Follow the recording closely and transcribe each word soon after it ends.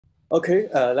Okay,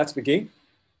 let's begin.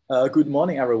 Good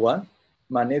morning, everyone.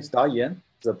 My name is Da Yan,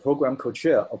 the program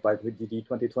co-chair of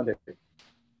BioKDD2020.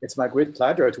 It's my great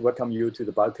pleasure to welcome you to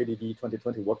the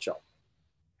BioKDD2020 workshop.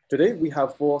 Today, we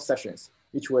have 4 sessions,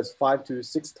 each with 5 to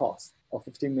 6 talks of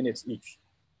 15 minutes each,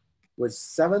 with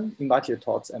 7 invited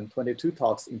talks and 22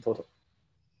 talks in total.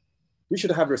 You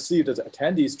should have received the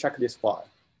attendees checklist file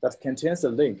that contains a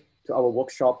link to our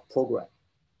workshop program.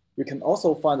 You can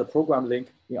also find the program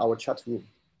link in our chat room.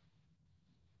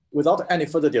 Without any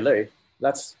further delay,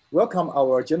 let's welcome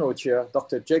our General Chair,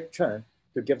 Dr. Jake Chen,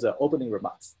 to give the opening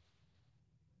remarks.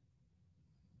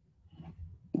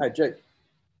 Hi, Jake.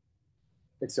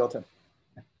 It's your turn.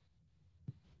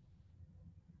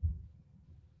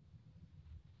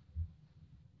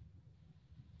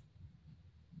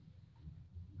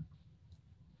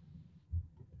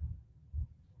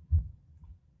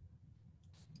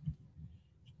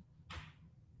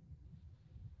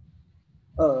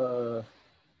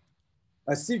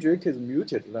 I see Jake is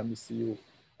muted. Let me see you.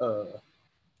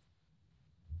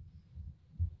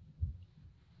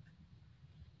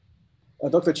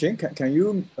 Dr. Chen, can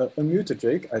you unmute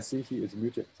Jake? I see he is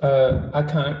muted. I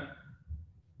can.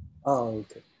 Oh,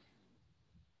 okay.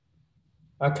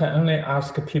 I can only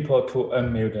ask people to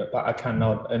unmute, but I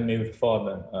cannot unmute for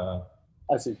them.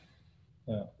 I see.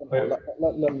 Yeah.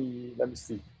 Let me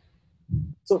see.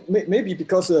 So maybe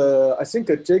because I think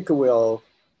Jake will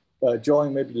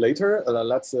join maybe later.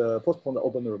 Let's postpone the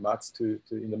open remarks to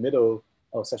in the middle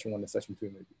of session 1 and session 2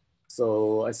 maybe.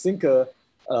 So I think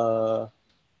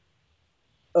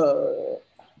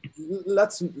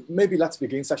let's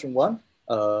begin session 1.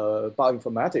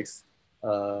 Bioinformatics.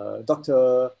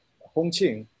 Dr. Hong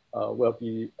Qing will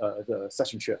be the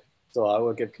session chair. So I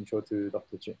will give control to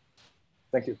Dr. Qing.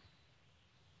 Thank you.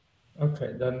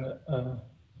 Okay, then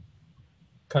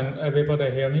can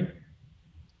everybody hear me?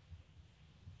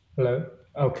 Hello?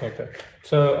 Okay, good.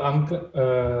 So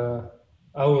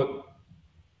I would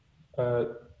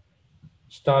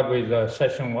start with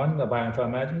session 1, the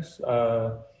bioinformatics.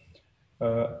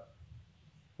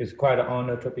 It's quite an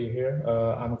honor to be here.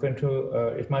 I'm going to,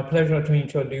 it's my pleasure to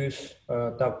introduce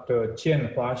Dr.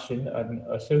 Jian Huaxin, an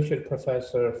associate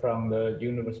professor from the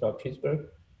University of Pittsburgh.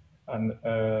 And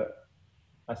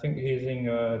I think he's in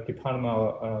Department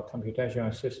of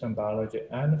Computational System Biology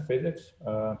and Physics.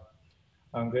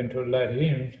 I'm going to let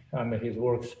him and his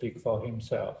work speak for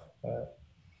himself.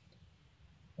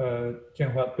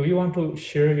 Jianhua, do you want to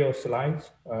share your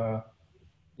slides?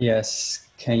 Yes,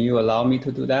 can you allow me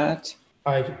to do that?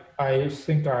 I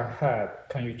think I have.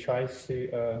 Can you try to see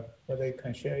whether you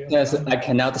can share your Yes, slides? I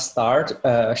cannot start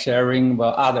sharing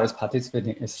while others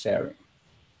participating is sharing.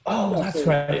 Oh, that's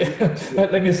right.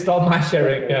 Let me stop my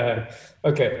sharing. Yeah.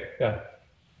 Okay. Yeah.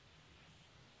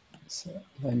 So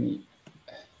let me.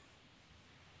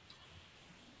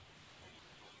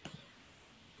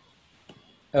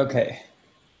 Okay.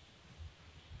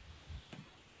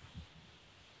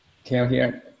 Can you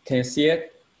hear? Can you see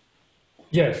it?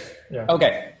 Yes. Yeah.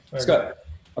 Okay. It's good.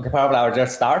 Okay. Probably I'll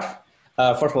just start.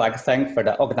 First, I'd like to thank for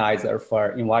the organizer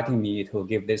for inviting me to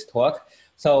give this talk.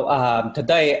 So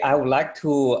today I would like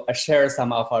to share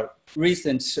some of our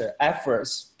recent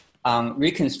efforts on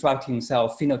reconstructing cell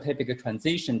phenotypic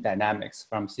transition dynamics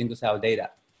from single cell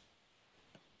data.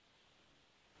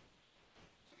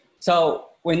 So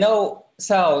we know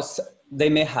cells, they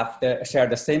may have share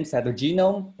the same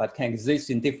cytogenome, but can exist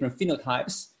in different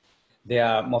phenotypes. They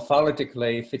are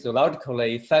morphologically,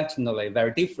 physiologically, functionally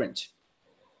very different.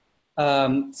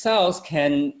 Cells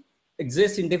can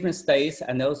exist in different states,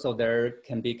 and also there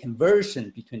can be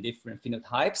conversion between different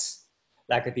phenotypes,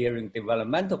 like during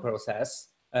developmental process,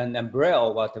 an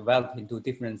embryo will develop into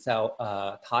different cell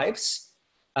types.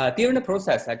 During the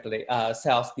process, actually,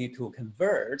 cells need to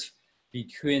converge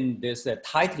between this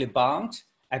tightly bound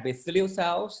epithelial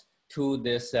cells to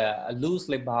this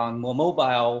loosely bound, more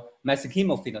mobile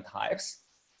mesenchymal phenotypes.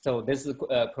 So this is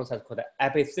a process called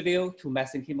epithelial to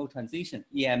mesenchymal transition,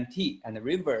 EMT, and the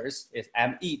reverse is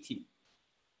MET.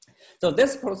 So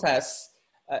this process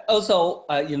also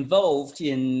involved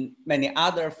in many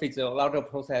other physiological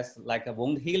processes like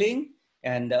wound healing,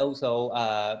 and also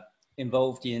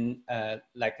involved in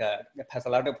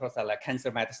pathological process like cancer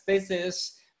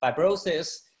metastasis,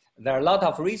 fibrosis. There are a lot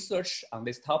of research on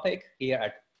this topic. Here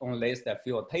I only list a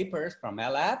few papers from my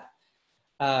lab.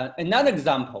 Another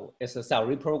example is cell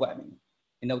reprogramming.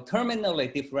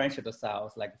 Terminally differentiated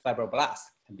cells like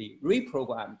fibroblasts can be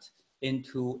reprogrammed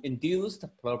into induced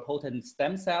pluripotent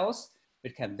stem cells,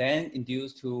 which can then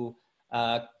induce to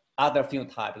other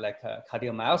phenotype like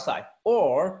cardiomyocyte,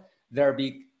 or there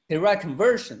be direct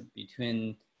conversion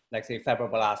between, like say,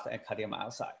 fibroblast and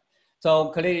cardiomyocyte. So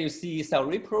clearly you see cell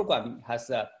reprogramming has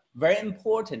a very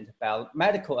important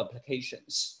medical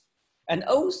applications. And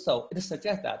also it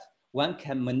suggests that one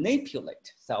can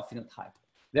manipulate cell phenotype.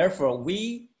 Therefore,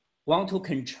 we want to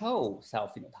control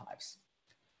cell phenotypes.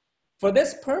 For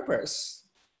this purpose,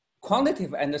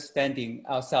 quantitative understanding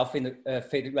of cell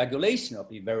phenotype regulation will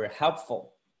be very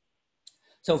helpful.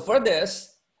 So for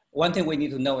this, one thing we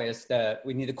need to know is that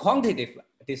we need a quantitative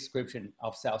description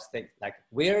of cell state, like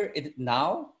where it is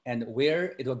now and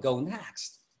where it will go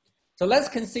next. So let's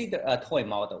consider a toy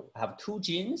model. I have two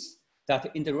genes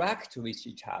that interact with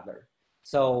each other.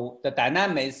 So the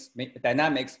dynamics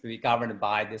will be governed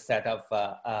by the set of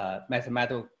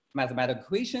mathematical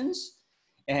equations.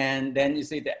 And then you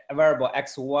see the variable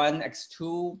x1,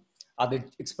 x2 are the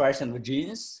expression of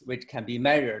genes, which can be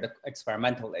measured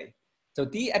experimentally. So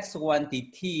dx1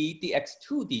 dt,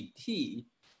 dx2 dt,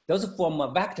 those form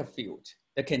a vector field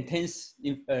that contains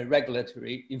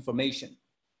regulatory information.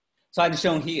 So as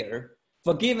shown here,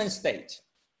 for given state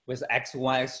with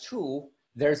x1, x2,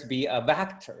 there's be a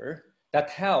vector that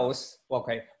tells,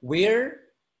 okay, where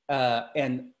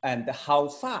and how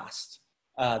fast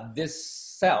this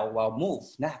cell will move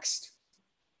next.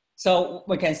 So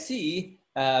we can see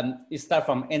it starts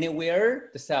from anywhere,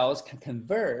 the cells can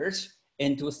converge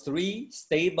into 3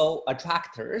 stable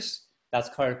attractors that's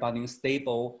corresponding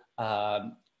stable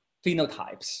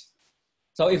phenotypes.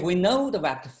 So if we know the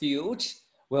vector field,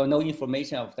 we'll know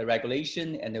information of the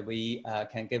regulation, and we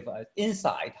can give an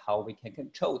insight how we can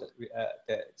control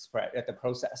the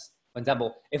process. For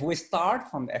example, if we start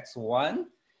from x1,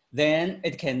 then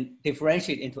it can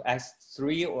differentiate into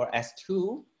S3 or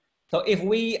S2. So if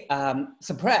we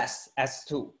suppress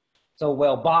S2, so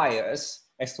we'll bias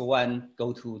S1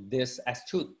 go to this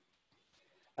S2.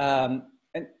 And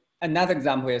another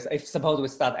example is if suppose we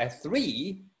start at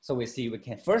 3, so we see we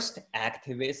can first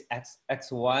activate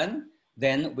X1,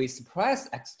 then we suppress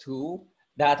X2,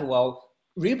 that will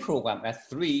reprogram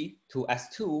S3 to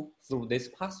S2 through this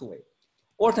pathway.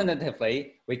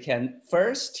 Alternatively, we can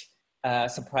first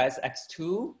suppress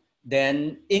X2,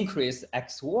 then increase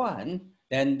X1,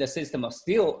 then the system will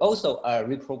still also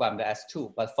reprogram the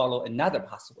S2, but follow another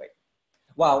pathway.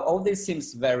 Wow, all this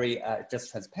seems very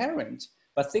just transparent,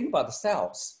 but think about the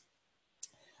cells.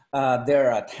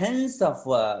 There are tens of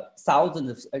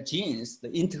thousands of genes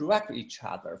that interact with each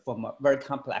other from a very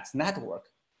complex network.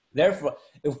 Therefore,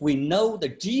 if we know the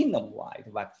genome-wide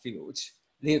vector field,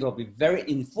 it will be very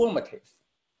informative.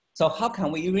 So how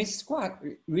can we reconstruct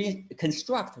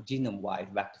genome-wide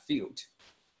vector field?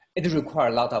 It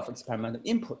requires a lot of experimental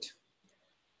input.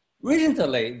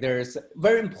 Recently, there's a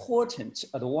very important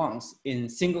advance in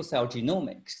single-cell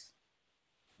genomics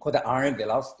called the RNA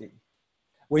velocity.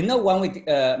 We know when we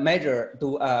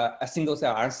do a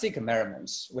single-cell RNA-seq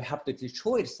measurements, we have to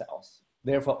destroy the cells.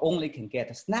 Therefore, only can get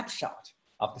a snapshot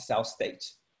of the cell state.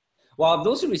 While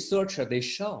those researchers, they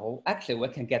show, actually, we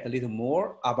can get a little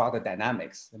more about the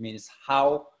dynamics. That means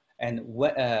how and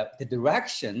the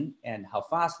direction and how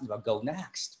fast it will go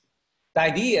next. The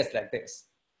idea is like this.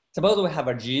 Suppose we have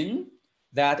a gene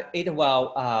that it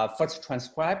will first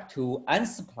transcribe to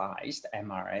unspliced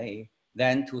mRNA,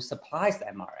 then to spliced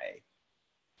mRNA.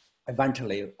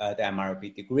 Eventually, the mRNA will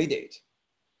be degraded.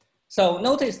 So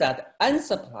notice that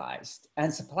unspliced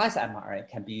mRNA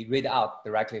can be read out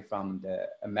directly from the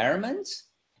measurements.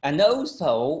 And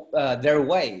also, there are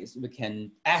ways we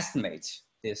can estimate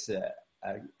this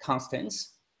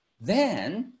constants.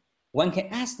 Then one can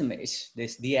estimate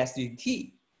this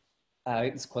dsdt.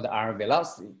 It's called RNA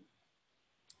velocity.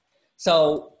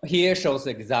 So here shows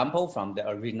the example from the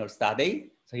original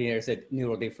study. So here's a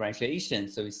neural differentiation.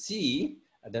 So you see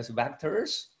those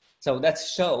vectors. So that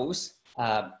shows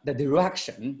the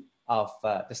direction of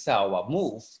the cell will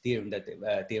move during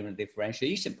the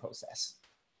differentiation process.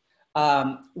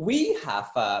 We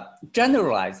have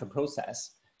generalized the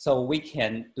process, so we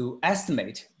can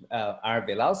estimate our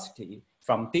velocity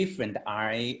from different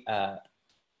RNA,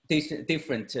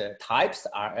 different types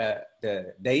are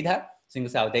the data, single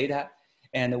cell data,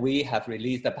 and we have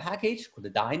released a package called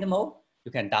the Dynamo.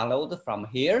 You can download from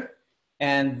here,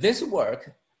 and this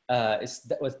work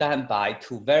was done by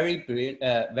 2 very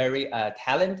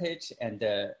talented and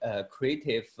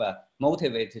creative,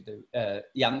 motivated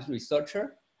young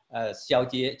researcher,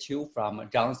 Xiaojie Qiu from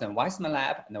Johnson Weissman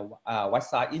Lab and the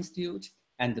Westside Institute,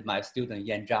 and my student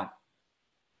Yan Zhang.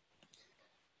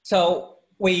 So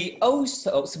we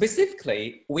also,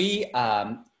 specifically, we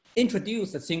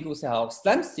introduced a single cell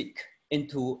SLAM-seq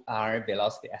into our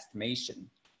velocity estimation.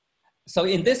 So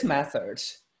in this method,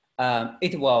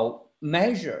 it will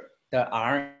measure the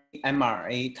RNA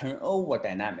mRNA turnover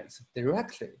dynamics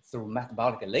directly through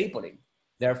metabolic labeling.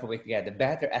 Therefore, we get a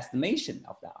better estimation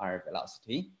of the ion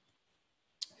velocity.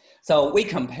 So we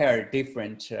compare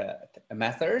different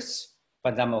methods.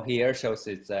 For example, here shows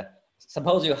it's,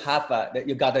 suppose you have,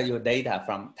 you got your data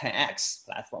from 10x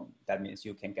platform. That means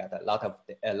you can get a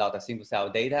lot of single cell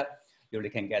data. You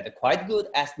can get a quite good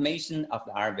estimation of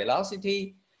the ion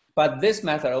velocity. But this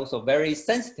method also very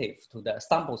sensitive to the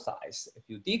sample size. If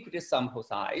you decrease sample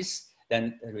size,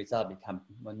 then the result becomes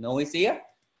more noisier.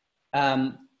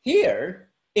 Here,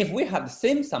 if we have the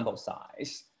same sample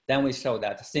size, then we show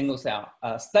that single cell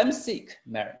stem-seq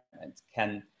measurement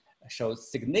can show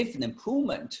significant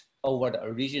improvement over the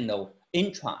original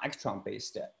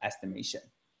intron-extron-based estimation.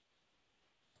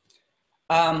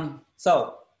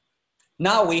 So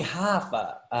now we have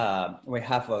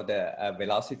the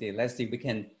velocity. Let's see if we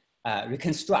can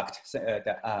reconstruct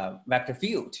the vector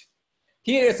field.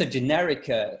 Here is a generic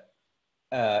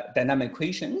dynamic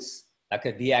equations, like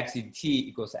a dxdt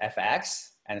equals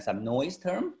fx and some noise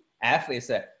term. F is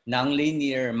a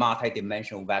nonlinear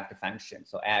multi-dimensional vector function.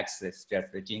 So x is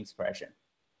just the gene expression.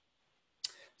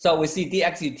 So we see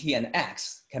dxdt and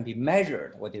x can be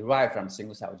measured or derived from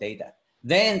single cell data.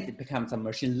 Then it becomes a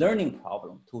machine learning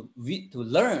problem to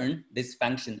learn this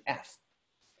function f.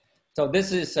 So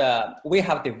this is, we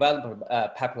have developed a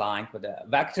pipeline for the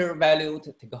vector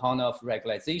valued Tikhonov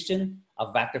regularization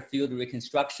of vector field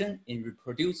reconstruction in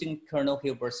reproducing kernel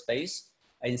Hilbert space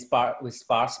with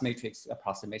sparse matrix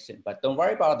approximation. But don't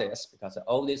worry about this because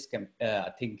all this can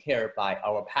taken care by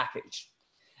our package.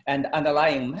 And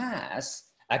underlying mass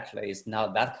actually is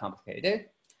not that complicated.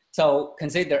 So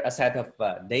consider a set of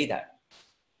data.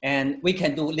 And we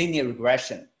can do linear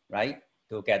regression, right,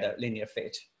 to get a linear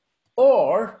fit.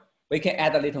 Or we can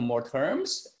add a little more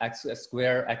terms, x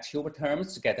square, x cube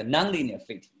terms to get a nonlinear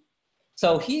fitting.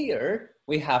 So here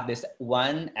we have this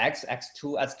 1, x,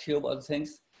 x2, x cube, other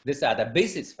things. These are the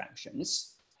basis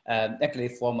functions, actually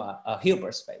form a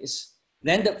Hilbert space.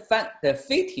 Then the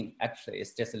fitting actually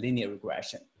is just a linear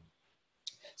regression.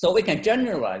 So we can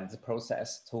generalize the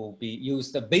process to be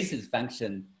used the basis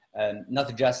function,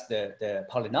 not just the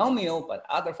polynomial, but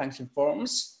other function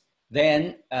forms.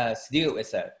 Then still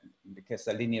it's because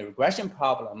a linear regression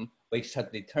problem, we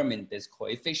should determine this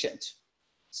coefficient.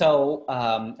 So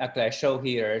actually I show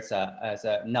here as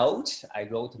a note I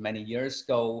wrote many years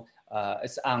ago.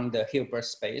 It's on the Hilbert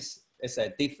space. It's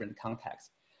a different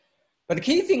context. But the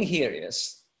key thing here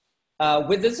is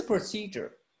with this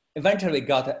procedure, eventually we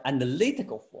got an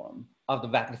analytical form of the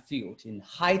vector field in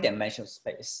high dimensional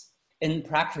space. In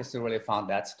practice, we really found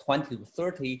that 20 to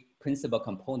 30 principal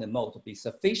component mode would be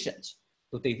sufficient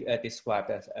to describe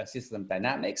the system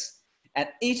dynamics. And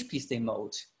each PC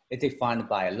mode is defined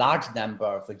by a large number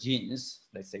of genes,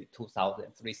 let's say 2,000,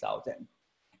 3,000.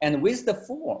 And with the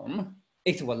form,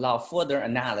 it will allow further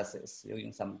analysis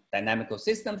using some dynamical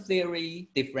system theory,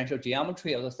 differential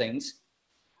geometry, other things.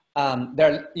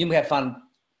 You may have found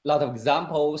a lot of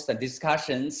examples and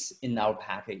discussions in our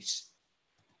package.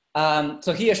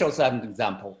 So here shows an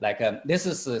example, like this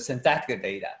is synthetic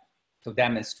data to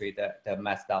demonstrate the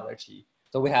methodology.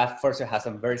 So we have first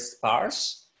some very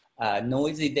sparse,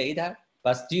 noisy data,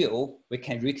 but still we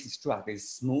can reconstruct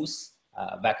this smooth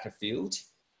vector field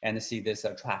and see these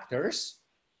attractors.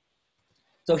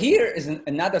 So here is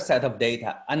another set of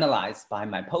data analyzed by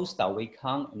my postdoc Wei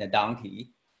Kang and Dante,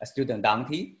 a student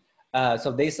Dante.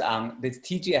 So this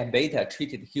TGF beta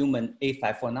treated human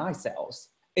A549 cells.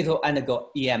 It will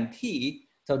undergo EMT.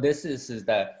 So this is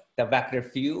the vector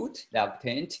field they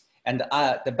obtained. And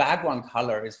the background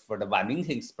color is for the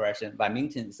Wilmington expression.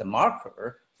 Wilmington is a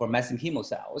marker for mesenchymal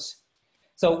cells.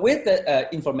 So with the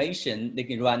information, they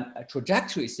can run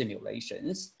trajectory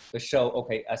simulations to show,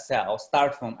 okay, a cell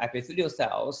starts from epithelial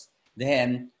cells,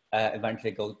 then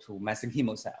eventually go to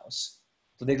mesenchymal cells.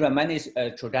 So they run many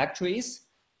trajectories.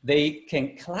 They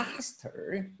can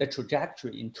cluster the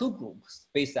trajectory in two groups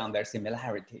based on their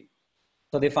similarity.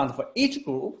 So they found for each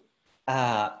group,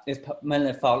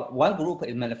 one group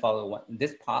is mainly follow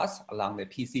this path along the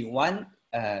PC1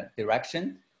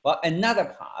 direction, while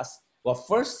another path will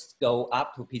first go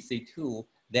up to PC2,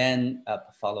 then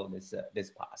follow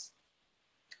this path.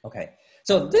 Okay,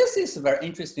 so this is a very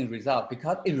interesting result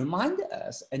because it reminded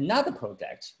us another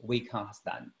project Wei Kang has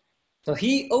done. So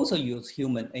he also used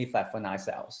human A549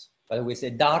 cells, but with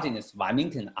endogenous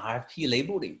Wilmington RFP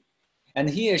labeling. And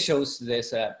here shows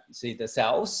this, see the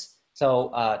cells.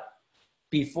 So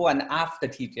before and after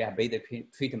TGF beta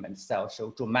treatment, cells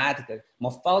show dramatic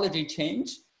morphology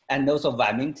change and also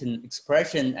Wilmington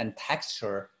expression and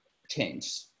texture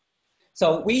change.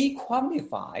 So we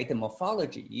quantify the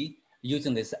morphology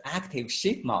using this active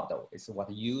shape model. It's what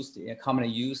commonly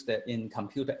used in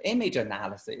computer image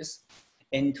analysis.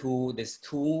 into this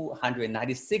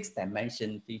 296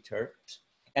 dimension feature,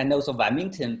 and also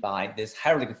Wilmington by these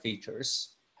hierarchical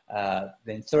features,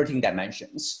 then 13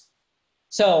 dimensions.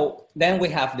 So then we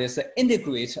have this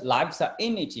integrated live cell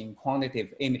imaging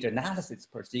quantitative image analysis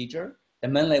procedure.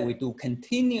 And mainly we do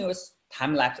continuous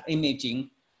time-lapse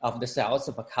imaging of the cells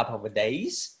of a couple of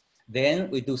days. Then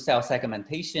we do cell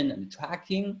segmentation and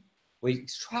tracking. We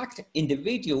extract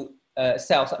individual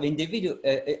cells of individual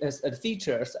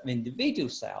features of individual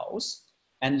cells,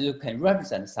 and you can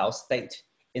represent cell state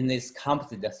in this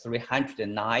composite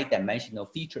 309-dimensional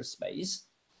feature space.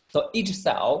 So each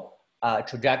cell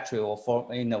trajectory will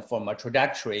form a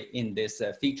trajectory in this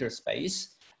feature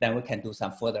space. Then we can do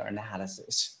some further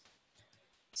analysis.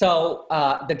 So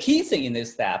the key thing in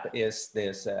this step is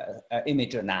this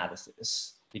image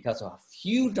analysis. Because of a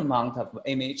huge amount of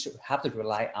image, we have to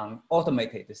rely on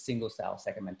automated single cell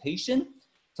segmentation.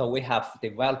 So we have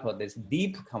developed this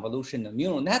deep convolutional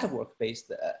neural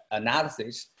network-based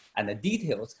analysis, and the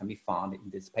details can be found in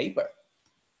this paper.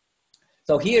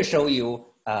 So here show you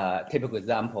a typical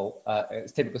example,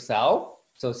 typical cell.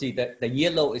 So see the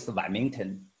yellow is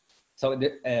Wilmington. So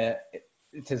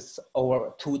it is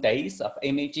over 2 days of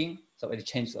imaging. So it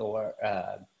changes over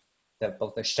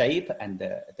both the shape and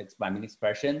the Wilmington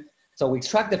expression. So we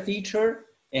track the feature,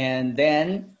 and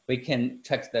then we can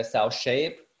track the cell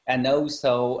shape, and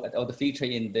also the feature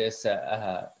in this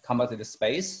composite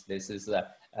space. This is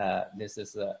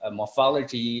a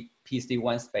morphology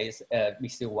PC1 space,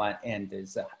 PC1, and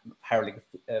this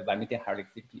Wilmington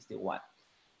hierarchical PC1.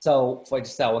 So for each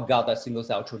cell, we got the single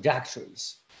cell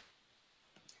trajectories.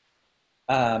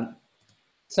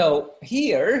 So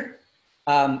here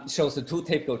shows the 2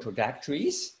 typical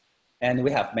trajectories, and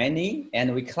we have many,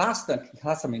 and we cluster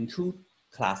them in 2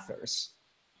 clusters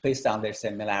based on their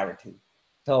similarity.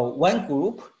 So one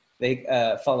group, they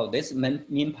follow this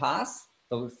mean path.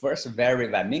 So first very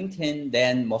Wilmington,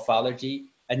 then morphology.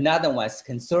 Another one is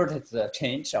concerted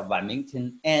change of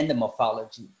Wilmington and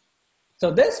morphology.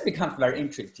 So this becomes very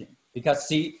interesting because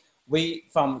see, we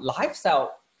from live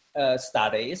cell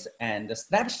studies and the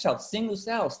snapshot single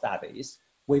cell studies,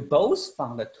 we both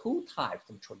found the 2 types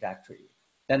of trajectory.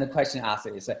 Then the question asked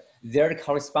is, there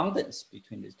correspondence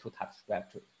between these 2 types of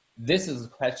trajectory? This is a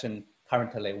question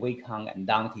currently Weikang and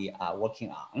Dante are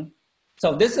working on.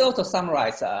 So this also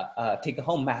summarizes a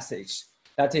take-home message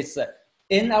that is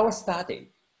in our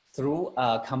study, through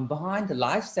combined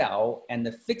live cell and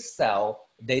the fixed cell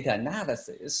data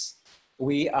analysis,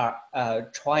 we are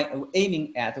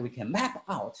aiming at, we can map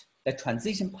out the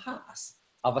transition path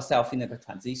of a cell phenotype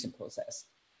transition process.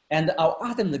 And our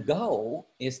ultimate goal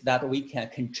is that we can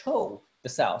control the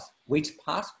cells, which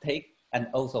path take, and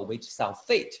also which cell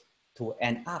fate to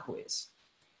end up with.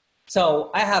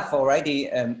 So I have already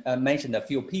mentioned a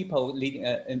few people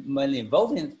mainly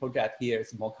involved in the project. Here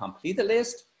is a more complete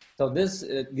list. So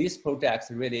these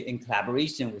projects really in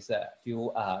collaboration with a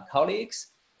few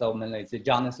colleagues. So mainly the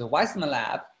Jonathan Weissman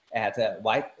Lab at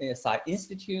Whiteside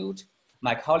Institute,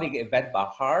 my colleague Yvette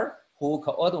Bahar, who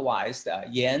co-advised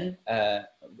Yan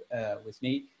with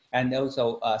me, and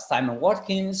also Simon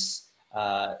Watkins,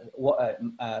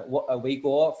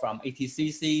 Weiguo from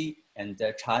ATCC, and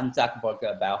Chan Zuckerberg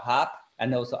BioHub,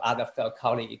 and also other fellow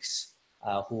colleagues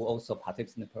who also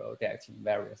participate in the project in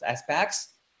various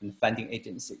aspects and funding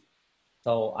agency.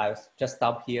 So I'll just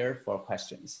stop here for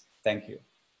questions. Thank you.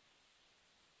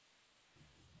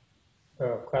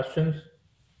 Questions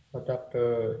for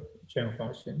Dr. Chen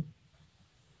Huaxin?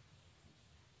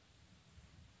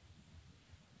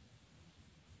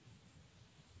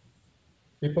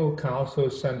 People can also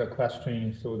send a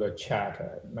question through the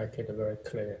chat, make it very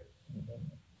clear.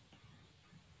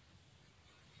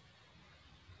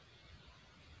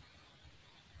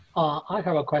 I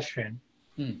have a question.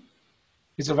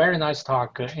 It's a very nice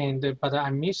talk, but I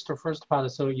missed the first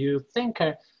part. So you think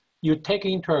you take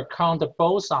into account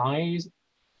both eyes,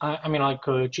 I mean like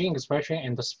gene expression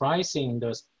and the splicing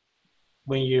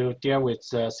when you deal with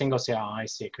single cell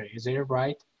ISIC, is it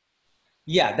right?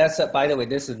 Yeah, that's by the way,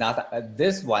 this is not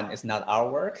this one is not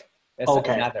our work. It's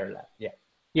okay. Another lab. Yeah.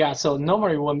 Yeah. So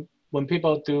normally when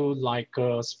people do like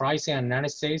splicing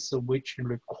analysis, which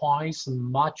requires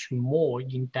much more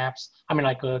in depth, I mean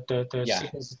like the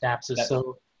sequence depth.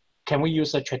 So can we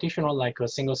use a traditional like a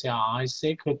single cell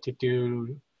ISIC to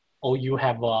do, or you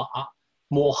have a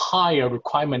more higher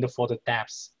requirement for the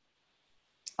depth?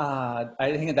 I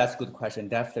think that's a good question.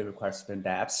 Definitely requires certain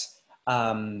depths.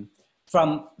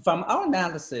 From our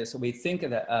analysis, we think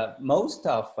that most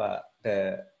of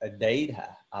the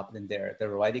data up in there, they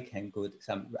already can a good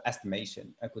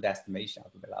estimation of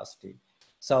the velocity.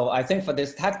 So I think for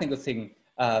this technical thing,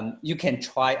 you can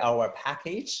try our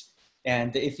package.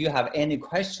 And if you have any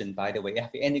question, by the way, if you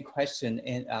have any question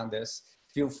on this,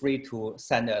 feel free to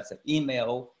send us an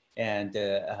email, and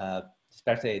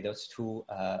especially those two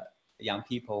young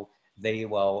people, they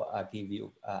will give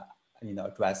you,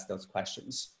 address those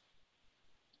questions.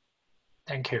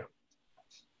 Thank you.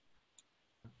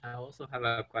 I also have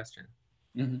a question.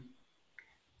 Mm-hmm.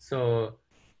 So,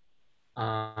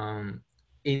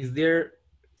 is there,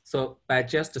 so by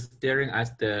just staring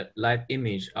at the live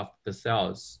image of the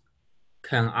cells,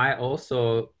 can I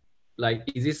also, like,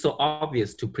 is it so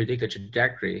obvious to predict the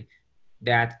trajectory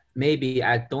that maybe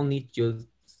I don't need to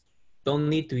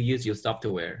use your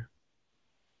software?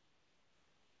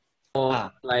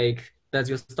 Or like, does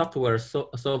your software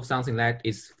solve something that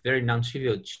is very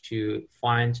non-trivial to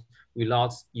find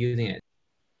without using it?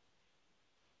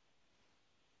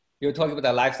 You're talking about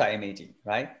the lifestyle imaging,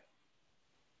 right?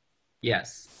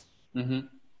 Yes. Mm-hmm.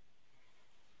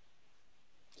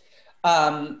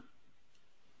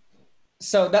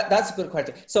 So that's a good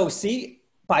question. So see,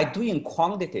 by doing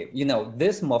quantitative,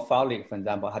 this morphology, for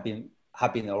example,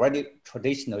 have been already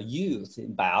traditionally used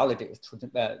in biology as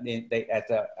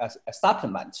a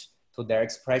supplement to their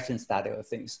expression study of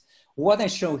things. What I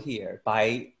show here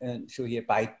by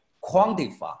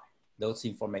quantify those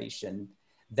information,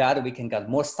 that we can get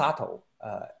more subtle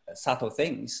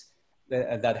things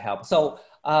that help. So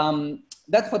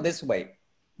let's put it this way.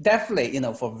 Definitely,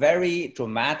 for very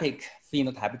dramatic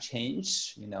phenotype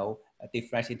change,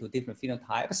 differentiate to different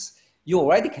phenotypes, you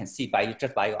already can see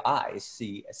just by your eyes,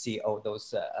 see all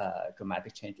those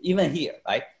dramatic change, even here,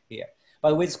 right here.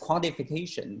 But with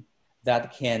quantification,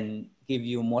 that can give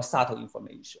you more subtle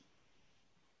information.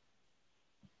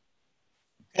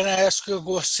 Can I ask you a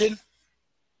question?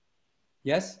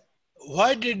 Yes.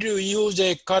 Why did you use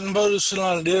a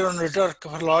convolutional neural network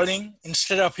for learning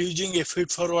instead of using a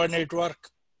feed-forward network?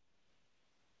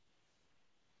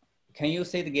 Can you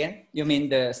say it again? You mean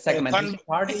the segmentation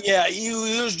part? Yeah, you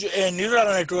used a neural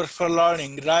network for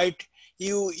learning, right?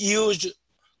 You used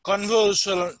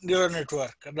convolutional neural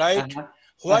network, right?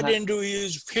 Why didn't you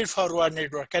use feed-forward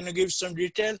network? Can you give some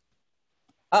detail?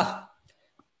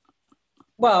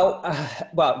 Well,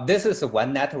 this is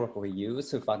one network we use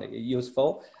to find it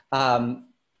useful.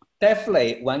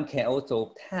 Definitely, one can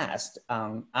also test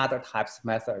on other types of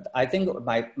method. I think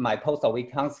my postdoc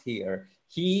Weikang's here.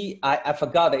 I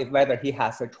forgot whether he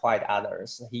has tried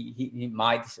others. He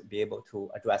might be able to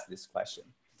address this question.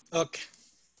 Okay.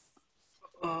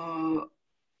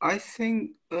 I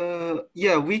think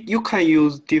yeah, you can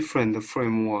use different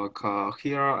framework.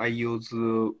 Here I use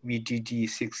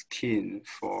BIOKDD2020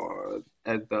 for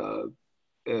at the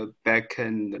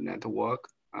backend network,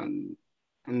 and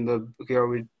here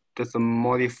we just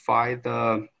modify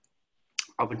the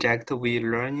object we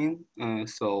learning.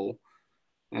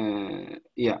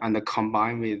 Yeah, and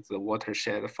combine with the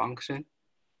watershed function.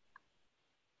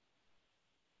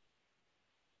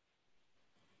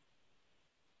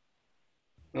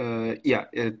 Yeah,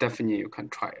 definitely you can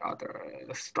try other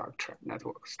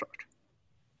network structure.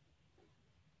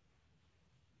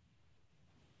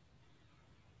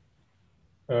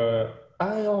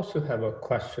 I also have a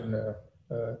question.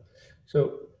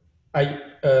 So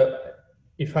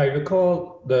if I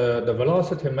recall, the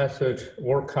velocity method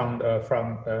work on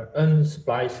from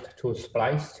unspliced to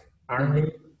spliced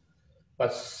RNA,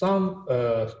 but some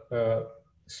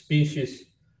species,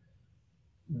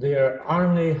 their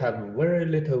RNA have very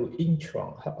little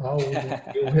intron. How would you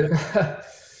deal with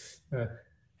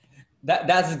that?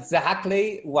 That's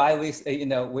exactly why we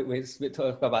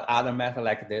talk about other methods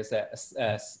like this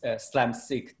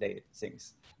slam-seq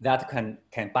things that can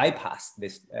bypass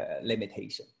this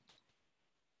limitation.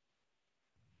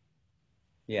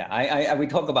 Yeah, we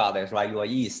talk about this, right? Your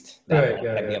yeast, that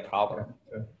can be a problem.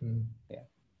 Yeah.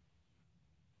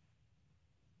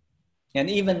 And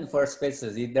even for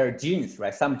species, there are genes,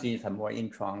 right? Some genes have more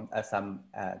intron, some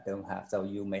don't have. So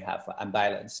you may have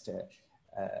unbalanced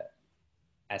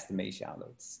estimation on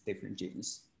those different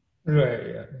genes.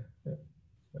 Right. Yeah.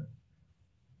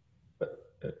 But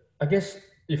I guess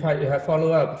if I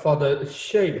follow up for the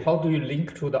shape, how do you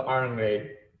link to the RNA?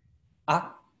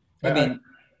 You mean?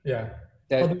 Yeah.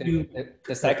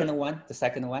 The second one. The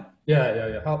second one.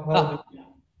 Yeah. How do you...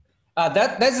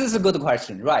 This is a good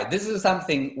question, right? This is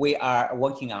something we are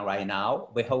working on right now.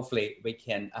 Hopefully we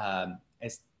can.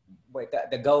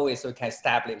 The goal is we can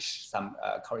establish some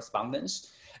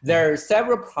correspondence. There are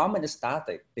several prominent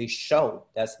studies. They show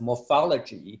that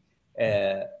morphology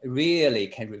really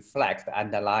can reflect the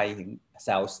underlying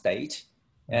cell state.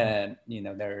 And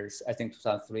there's, I think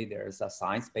 2003, there's a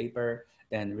Science paper.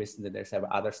 Then recently there's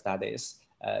several other studies.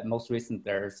 most recent,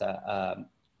 there's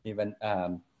even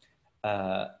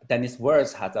Dennis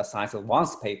Wirtz has a Science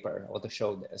Advance paper to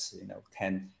show this,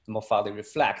 can more further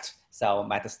reflect cell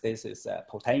metastasis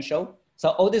potential. So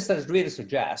all this does really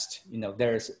suggest,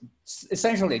 there's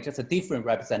essentially just a different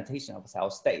representation of cell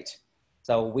state.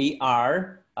 So we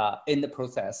are in the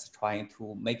process trying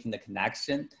to making the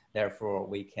connection. Therefore,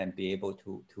 we can be able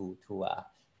to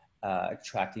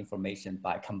extract information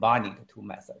by combining the two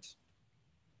methods.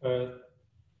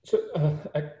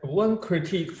 One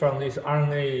critique from this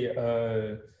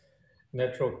RNA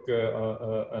network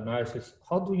analysis,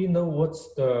 how do you know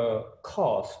what's the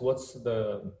cause? What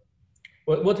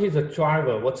is the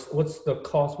driver? What's the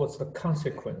cause? What's the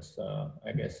consequence?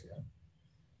 I guess. Yeah.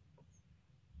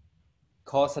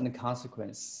 Cause and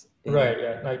consequence. Right.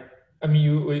 Yeah. Like I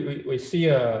mean, we see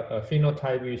a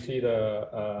phenotype. We see the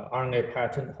RNA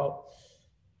pattern. How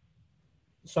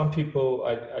some people,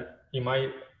 in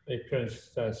my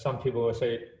experience, some people will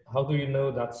say, "How do you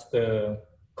know that's the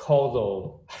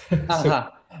causal?"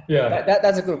 Yeah,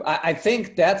 that's a group. I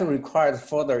think that requires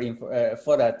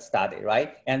further study,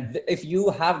 right? And if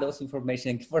you have those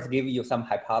information, first give you some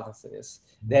hypothesis,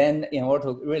 then in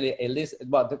order to really elicit,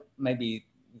 well, maybe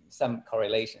some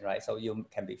correlation, right? So you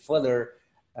can be further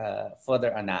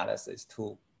analysis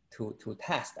to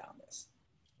test on this.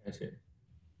 I see.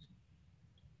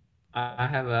 I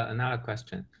have another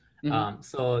question.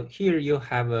 So here you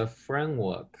have a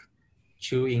framework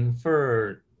to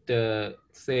infer the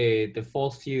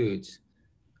force field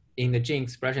in the gene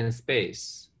expression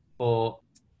space. I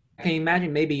can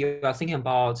imagine maybe you are thinking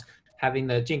about having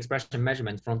the gene expression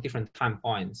measurement from different time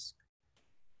points.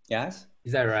 Yes.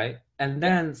 Is that right? And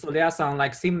then, so there are some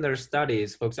like similar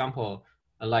studies, for example,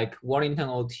 like Wellington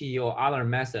OT or other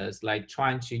methods, like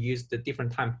trying to use the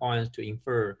different time points to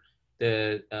infer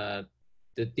the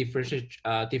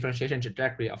differentiation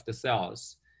trajectory of the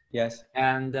cells. Yes.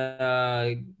 And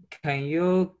can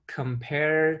you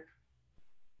compare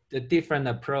the different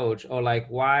approach, or like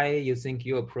why you think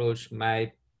your approach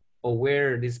might, or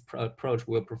where this approach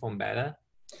will perform better?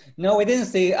 No, we didn't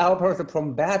say our approach will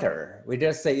perform better. We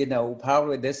just say,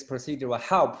 probably this procedure will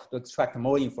help to extract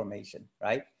more information,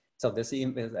 right? So this is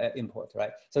input,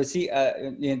 right? So see,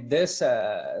 in this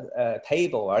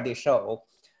table already show,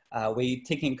 we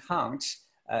take in count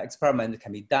experiment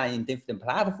can be done in different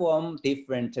platform,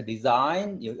 different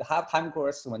design. You have time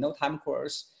course or no time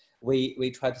course.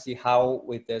 We try to see how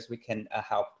with this we can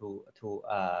help to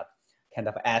kind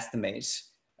of estimate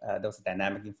those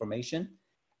dynamic information.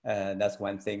 That's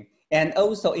one thing. And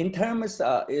also in terms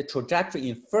of trajectory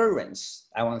inference,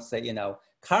 I want to say,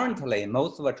 currently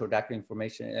most of our trajectory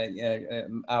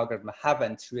information algorithm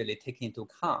haven't really taken into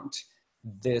account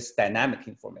this dynamic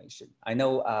information. I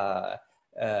know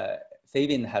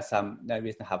Fabian has some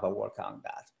recently have a work on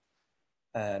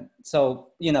that.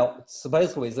 So,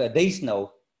 suppose with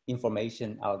additional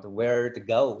information out where it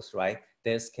goes, right?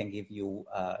 This can give you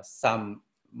some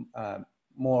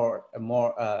more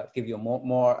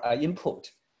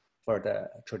input for the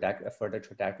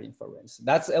trajectory inference.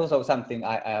 That's also something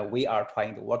we are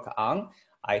trying to work on.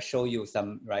 I show you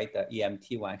some, right? The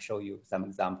EMT one, show you some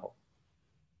example.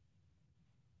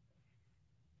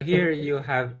 Here you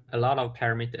have a lot of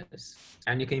parameters,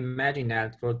 and you can imagine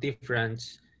that for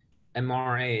different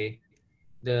mRNA,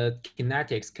 the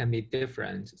kinetics can be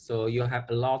different. So you have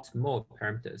a lot more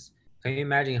parameters. Can you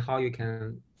imagine how you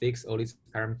can fix all these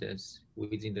parameters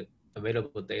within the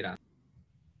available data?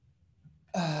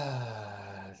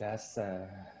 That's a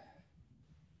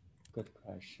good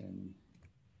question.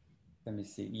 Let me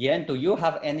see. Yan, do you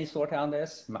have any thought on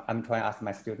this? I'm trying to ask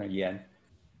my student Yan.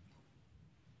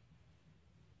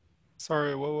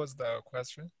 Sorry, what was the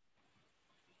question?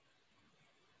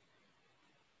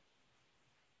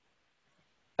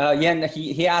 Yan,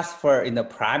 he asked for in the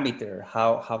parameter,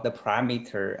 how the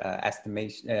parameter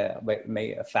estimation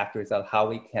may affect result, how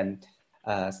we can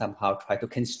somehow try to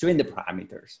constrain the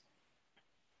parameters.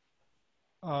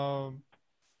 I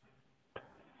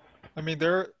mean,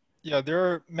 there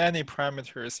are many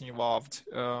parameters involved,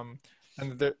 and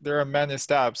there are many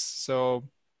steps. So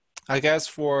I guess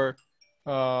for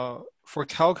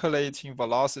calculating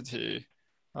velocity,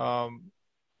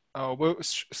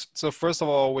 so first of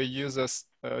all, we use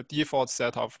a default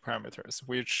set of parameters,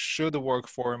 which should work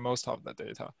for most of the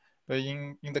data. But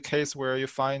in the case where you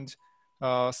find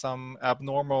some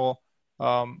abnormal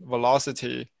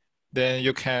velocity, then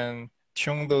you can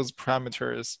tune those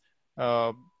parameters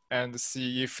and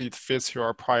see if it fits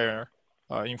your prior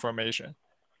information.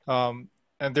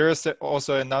 And there is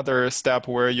also another step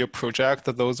where you project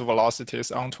those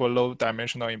velocities onto a low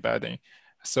dimensional embedding.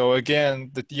 So again,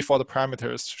 the default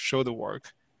parameters should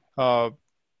work.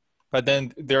 But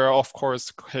then there are, of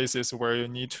course, cases where you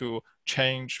need to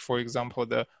change, for example,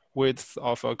 the width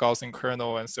of a Gaussian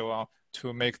kernel and so on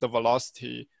to make the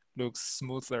velocity look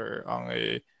smoother on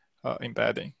a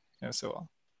embedding and so on.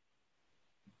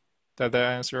 Did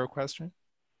that answer your question?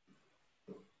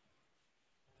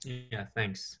 Yeah,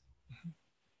 thanks.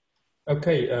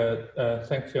 Okay,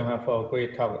 thanks, Yonghua, for a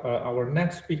great talk. Our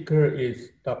next speaker is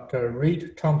Dr.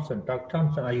 Reid Thompson. Dr.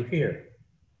 Thompson, are you here?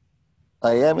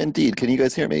 I am indeed. Can you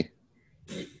guys hear me?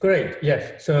 Great,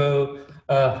 yes. So,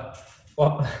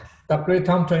 well, Dr. Reid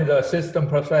Thompson is the assistant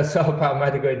professor of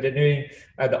biomedical engineering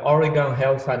at the Oregon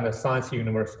Health and Science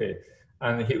University.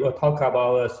 And he will talk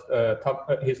about,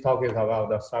 his talk is about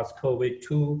the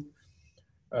SARS-CoV-2.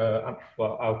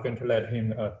 Well, I'm going to let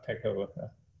him take over.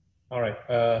 All right,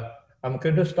 I'm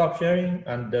going to stop sharing,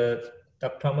 and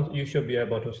Dr. Thomas, you should be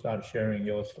able to start sharing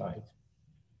your slides.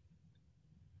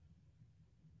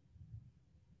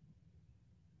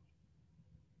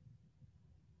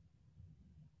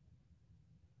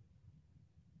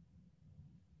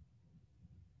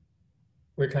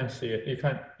 We can see it.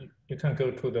 You can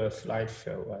go to the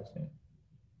slideshow, I think.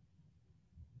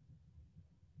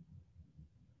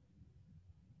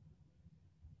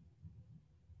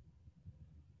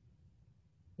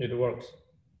 It works.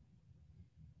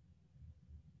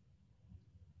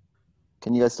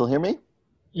 Can you guys still hear me?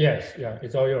 Yes, yeah,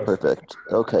 it's all yours. Perfect.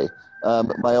 Okay.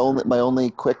 My only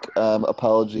quick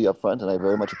apology up front, and I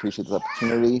very much appreciate this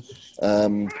opportunity,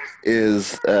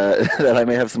 is that I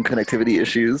may have some connectivity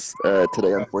issues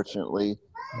today, unfortunately.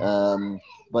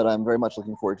 But I'm very much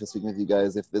looking forward to speaking with you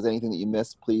guys. If there's anything that you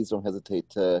missed, please don't hesitate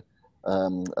to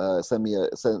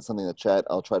send something in the chat.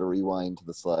 I'll try to rewind to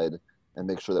the slide and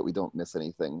make sure that we don't miss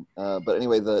anything. But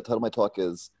anyway, the title of my talk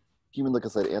is Human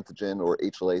Leukocyte Antigen or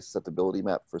HLA Susceptibility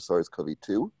Map for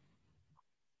SARS-CoV-2.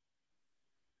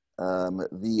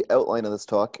 The outline of this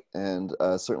talk, and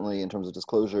certainly in terms of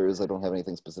disclosures, I don't have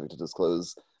anything specific to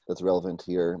disclose that's relevant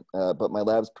here, but my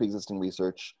lab's pre-existing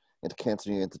research into cancer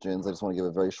neoantigens, I just want to give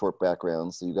a very short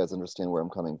background so you guys understand where I'm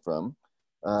coming from.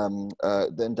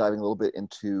 Then diving a little bit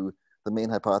into the main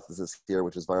hypothesis here,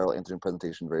 which is viral antigen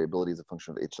presentation variability as a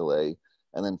function of HLA,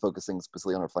 and then focusing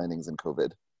specifically on our findings in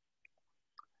COVID.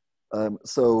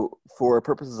 So for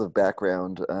purposes of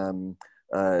background,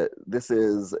 this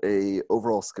is a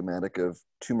overall schematic of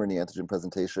tumor neoantigen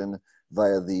presentation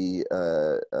via the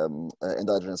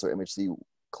endogenous or MHC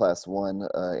class 1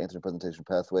 antigen presentation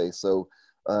pathway. So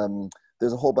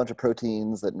there's a whole bunch of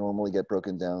proteins that normally get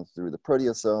broken down through the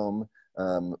proteasome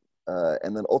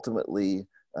and then ultimately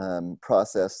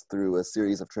processed through a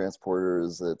series of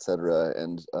transporters, et cetera,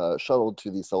 and shuttled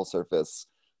to the cell surface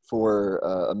for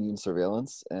immune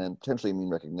surveillance and potentially immune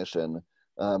recognition.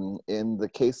 In the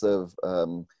case of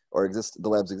the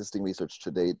lab's existing research to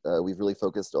date, we've really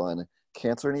focused on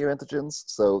cancer neoantigens.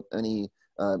 So any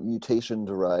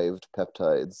mutation-derived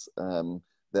peptides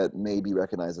that may be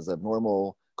recognized as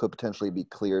abnormal could potentially be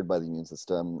cleared by the immune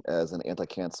system as an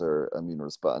anti-cancer immune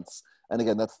response. And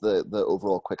again, that's the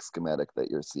overall quick schematic that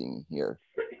you're seeing here.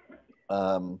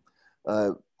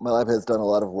 My lab has done a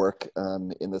lot of work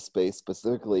in this space,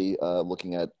 specifically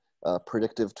looking at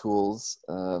predictive tools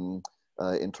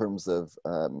in terms of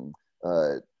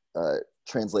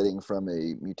translating from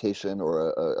a mutation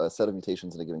or a set of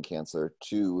mutations in a given cancer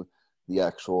to the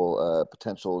actual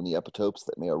potential neoepitopes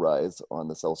that may arise on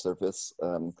the cell surface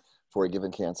for a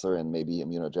given cancer and may be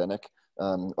immunogenic.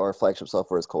 Our flagship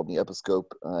software is called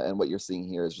Neepiscope, and what you're seeing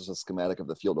here is just a schematic of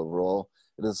the field overall.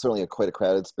 It is certainly quite a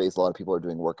crowded space. A lot of people are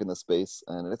doing work in this space,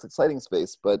 and it's an exciting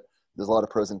space, but there's a lot of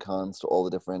pros and cons to all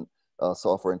the different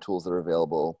software and tools that are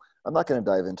available. I'm not going to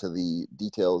dive into the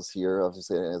details here.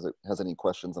 Obviously, if it has any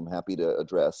questions, I'm happy to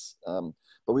address.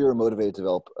 But we were motivated to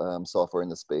develop software in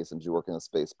this space and do work in this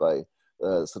space by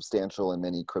substantial and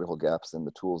many critical gaps in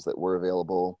the tools that were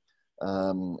available.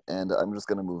 And I'm just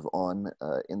going to move on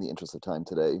in the interest of time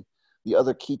today. The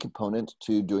other key component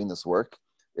to doing this work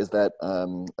is that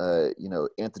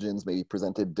antigens may be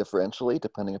presented differentially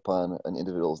depending upon an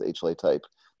individual's HLA type.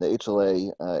 The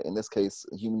HLA, in this case,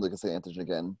 human leukocyte antigen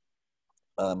again,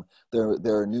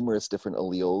 there are numerous different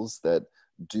alleles that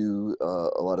do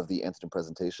a lot of the antigen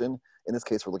presentation. In this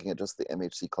case, we're looking at just the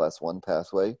MHC class 1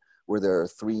 pathway, where there are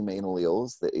 3 main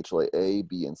alleles, the HLA-A,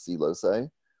 B, and C loci,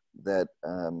 that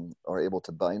are able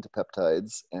to bind to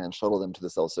peptides and shuttle them to the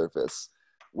cell surface.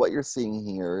 What you're seeing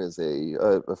here is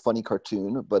a funny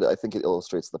cartoon, but I think it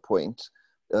illustrates the point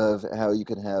of how you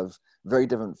can have very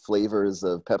different flavors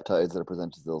of peptides that are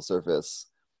presented to the cell surface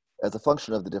as a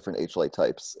function of the different HLA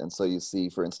types. And so you see,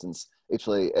 for instance,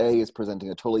 HLA-A is presenting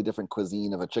a totally different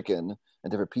cuisine of a chicken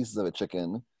and different pieces of a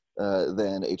chicken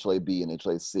than HLA-B and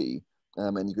HLA-C.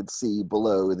 And you could see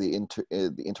below the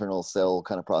internal cell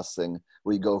kind of processing,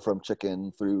 where you go from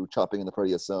chicken through chopping in the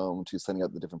proteasome to sending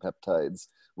out the different peptides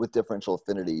with differential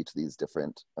affinity to these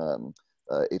different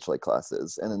HLA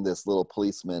classes. And then this little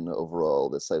policeman overall,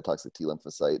 this cytotoxic T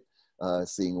lymphocyte,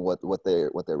 seeing what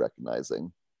they're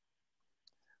recognizing.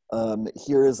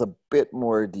 Here is a bit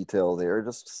more detail there,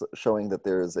 just showing that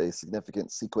there is a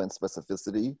significant sequence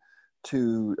specificity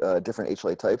to different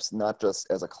HLA types, not just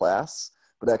as a class,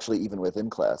 but actually even within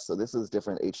class. So this is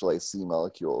different HLA-C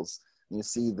molecules. And you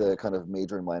see the kind of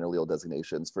major and minor allele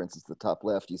designations. For instance, the top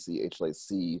left, you see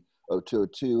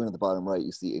HLA-C0202, and at the bottom right,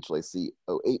 you see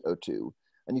HLA-C0802.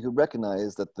 And you can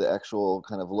recognize that the actual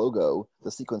kind of logo,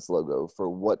 the sequence logo for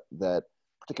what that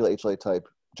particular HLA type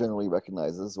generally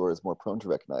recognizes or is more prone to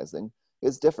recognizing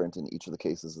is different in each of the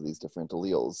cases of these different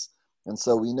alleles. And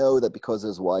so we know that because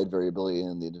there's wide variability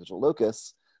in the individual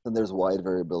locus, then there's wide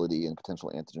variability in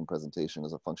potential antigen presentation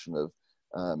as a function of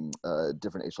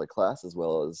different HLA class, as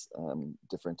well as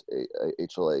different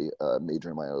HLA major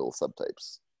and minor allele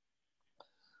subtypes.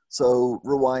 So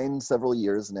rewind several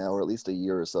years now, or at least a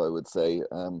year or so, I would say,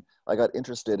 I got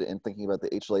interested in thinking about the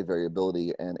HLA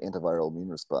variability and antiviral immune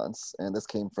response. And this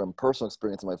came from personal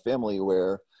experience in my family,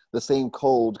 where the same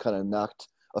cold kind of knocked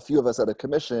a few of us out of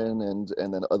commission, and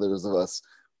then others of us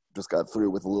just got through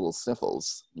with little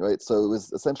sniffles, right? So it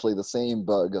was essentially the same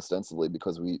bug, ostensibly,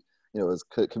 because we, it was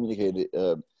communicated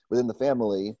within the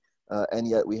family, and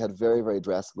yet we had very, very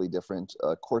drastically different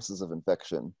courses of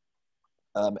infection.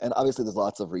 And obviously there's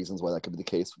lots of reasons why that could be the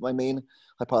case. My main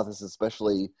hypothesis,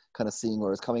 especially kind of seeing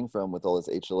where it's coming from with all this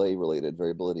HLA-related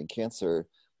variability in cancer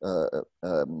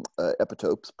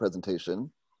epitopes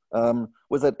presentation,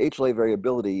 was that HLA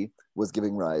variability was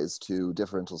giving rise to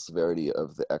differential severity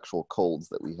of the actual colds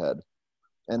that we had.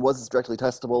 And was this directly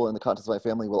testable in the context of my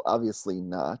family? Well, obviously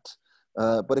not.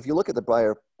 But if you look at the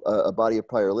body of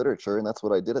prior literature, and that's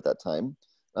what I did at that time,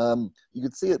 you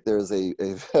could see that there's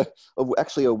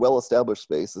actually a well-established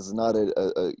space. This is not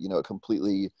a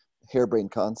completely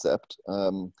harebrained concept,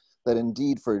 that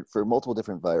indeed for multiple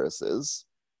different viruses,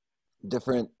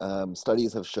 different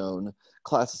studies have shown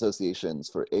class associations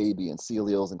for A, B, and C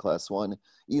alleles in class 1,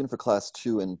 even for class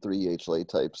 2 and 3 HLA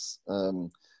types, or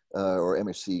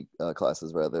MHC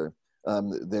classes rather.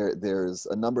 There's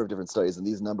a number of different studies, and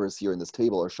these numbers here in this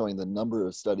table are showing the number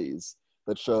of studies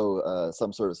that show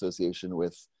some sort of association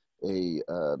with a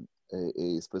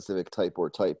specific type or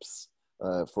types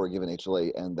for a given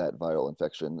HLA and that viral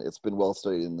infection. It's been well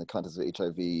studied in the context of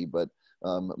HIV, but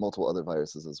multiple other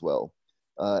viruses as well.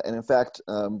 And in fact,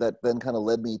 that then kind of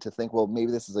led me to think, well,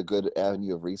 maybe this is a good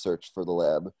avenue of research for the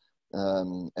lab.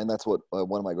 And that's what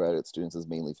one of my graduate students is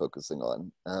mainly focusing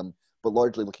on, but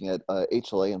largely looking at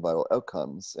HLA and viral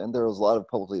outcomes. And there was a lot of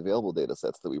publicly available data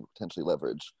sets that we potentially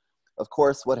leverage. Of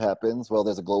course, what happens? Well,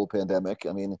 there's a global pandemic.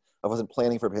 I mean, I wasn't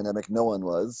planning for a pandemic, no one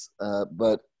was,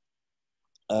 but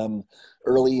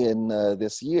early in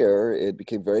this year, it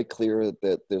became very clear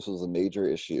that this was a major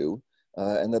issue.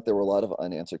 And that there were a lot of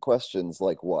unanswered questions,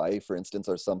 like why, for instance,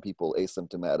 are some people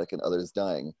asymptomatic and others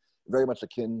dying? Very much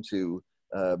akin to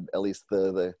at least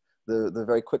the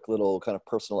very quick little kind of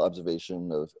personal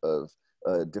observation of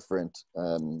different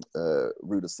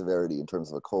route of severity in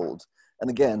terms of a cold. And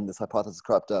again, this hypothesis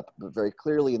cropped up, but very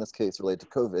clearly in this case related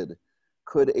to COVID,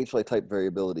 could HLA type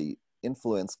variability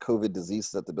influence COVID disease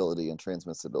susceptibility and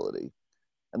transmissibility?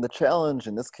 And the challenge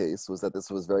in this case was that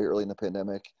this was very early in the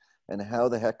pandemic, and how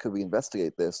the heck could we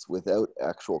investigate this without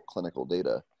actual clinical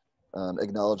data?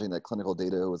 Acknowledging that clinical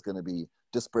data was going to be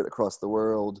disparate across the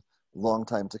world, long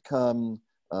time to come,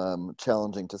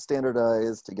 challenging to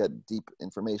standardize, to get deep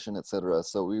information, et cetera.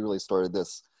 So we really started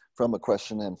this from a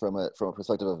question and from a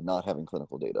perspective of not having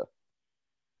clinical data.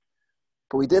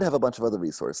 But we did have a bunch of other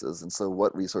resources. And so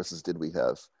what resources did we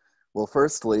have? Well,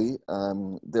 firstly,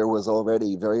 there was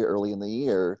already very early in the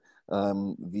year,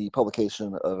 the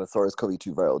publication of a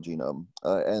SARS-CoV-2 viral genome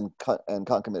and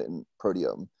concomitant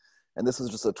proteome. And this was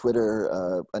just a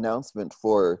Twitter announcement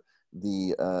for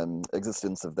the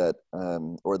existence of that,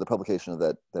 or the publication of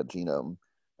that genome,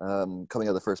 coming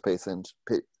out of the first patients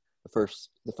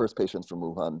from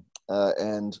Wuhan.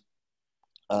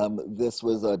 This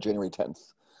was January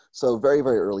 10th. So very,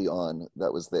 very early on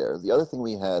that was there. The other thing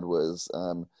we had was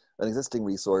an existing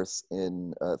resource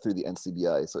through the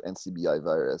NCBI, so NCBI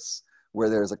virus, where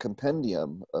there's a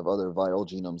compendium of other viral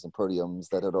genomes and proteomes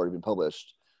that had already been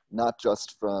published, not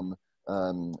just from,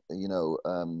 for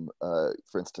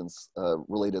instance,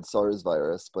 related SARS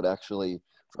virus, but actually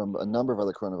from a number of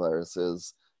other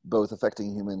coronaviruses, both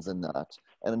affecting humans and not,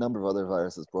 and a number of other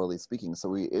viruses, broadly speaking. So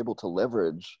we were able to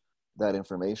leverage that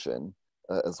information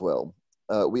as well.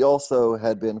 We also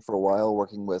had been for a while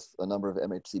working with a number of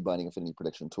MHC binding affinity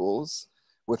prediction tools,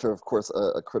 which are of course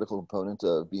a critical component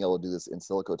of being able to do this in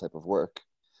silico type of work.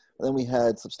 And then we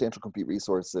had substantial compute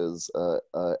resources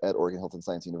at Oregon Health and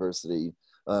Science University.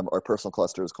 Our personal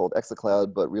cluster is called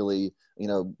Exacloud, but really, you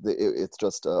know, it's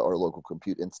just our local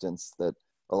compute instance that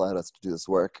allowed us to do this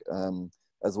work,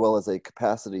 as well as a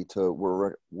capacity to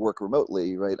work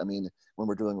remotely, right? I mean, when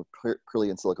we're doing purely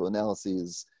in silico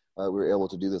analyses, we were able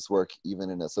to do this work even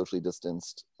in a socially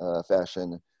distanced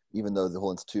fashion, even though the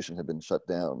whole institution had been shut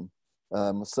down.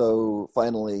 So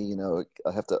finally, you know,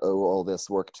 I have to owe all this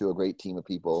work to a great team of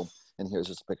people. And here's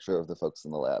just a picture of the folks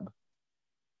in the lab.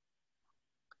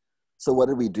 So what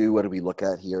did we do? What did we look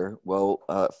at here? Well,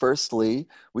 firstly,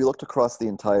 we looked across the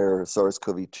entire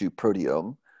SARS-CoV-2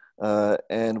 proteome,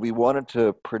 and we wanted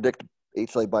to predict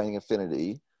HLA binding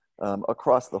affinity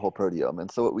across the whole proteome.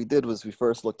 And so what we did was we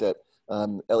first looked at,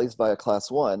 at least via class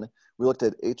 1, we looked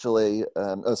at HLA,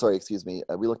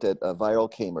 we looked at viral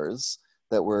K-mers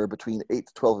that were between 8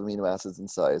 to 12 amino acids in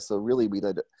size. So really we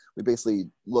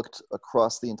basically looked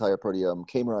across the entire proteome,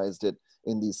 K-merized it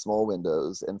in these small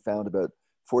windows and found about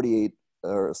 48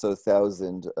 or so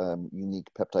thousand unique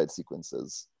peptide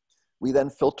sequences. We then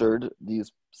filtered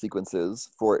these sequences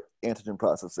for antigen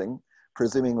processing,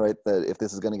 presuming, right, that if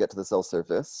this is going to get to the cell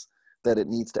surface, that it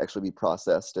needs to actually be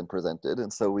processed and presented.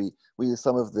 And so we use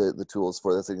some of the tools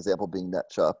for this, example being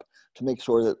NetChop, to make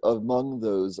sure that among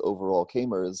those overall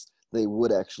K-mers, they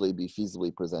would actually be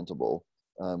feasibly presentable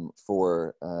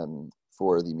for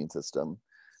the immune system.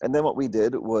 And then what we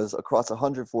did was across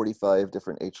 145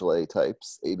 different HLA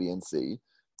types, A, B, and C,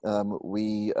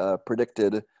 we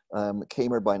predicted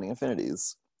K-mer binding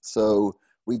affinities. So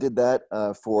we did that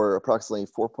for approximately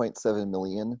 4.7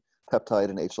 million peptide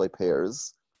and HLA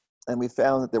pairs. And we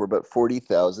found that there were about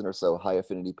 40,000 or so high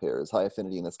affinity pairs, high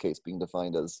affinity in this case being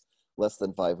defined as less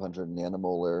than 500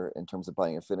 nanomolar in terms of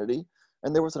binding affinity.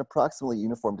 And there was an approximately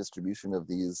uniform distribution of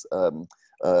these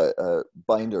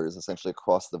binders essentially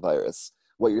across the virus.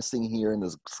 What you're seeing here in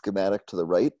this schematic to the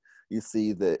right, you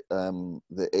see the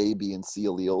A, B, and C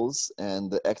alleles, and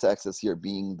the x-axis here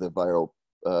being the viral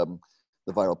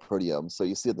proteome. So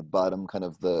you see at the bottom kind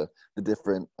of the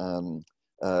different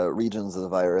regions of the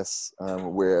virus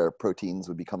where proteins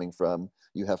would be coming from.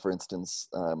 You have, for instance,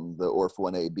 the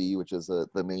ORF1AB, which is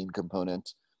the main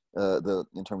component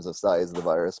in terms of size of the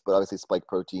virus, but obviously spike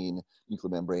protein,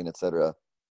 nucleomembrane, et cetera,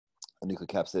 a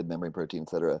nucleocapsid, membrane protein, et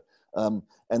cetera.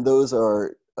 And those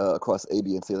are across A,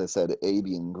 B, and C, as I said, A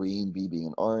being green, B being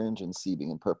in orange, and C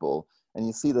being in purple. And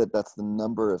you see that that's the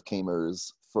number of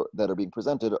K-mers that are being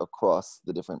presented across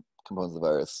the different components of the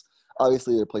virus.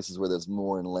 Obviously, there are places where there's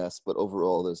more and less, but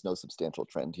overall, there's no substantial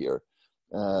trend here.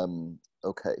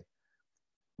 Okay.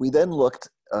 We then looked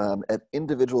at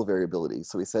individual variability.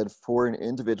 So we said for an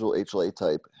individual HLA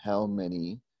type, how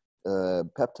many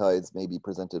peptides may be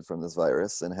presented from this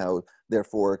virus and how,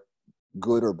 therefore,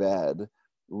 good or bad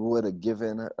would a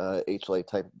given HLA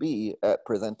type be at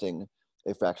presenting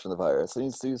a fraction of the virus.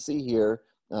 And so you see here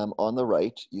on the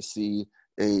right, you see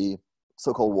a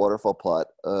so-called waterfall plot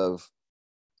of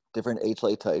different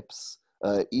HLA types.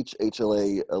 Each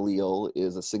HLA allele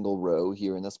is a single row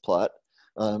here in this plot.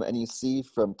 And you see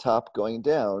from top going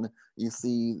down, you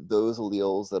see those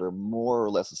alleles that are more or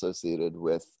less associated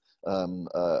with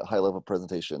high level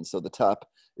presentation. So the top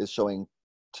is showing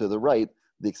to the right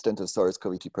the extent of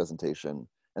SARS-CoV-2 presentation.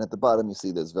 And at the bottom, you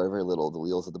see there's very, very little. The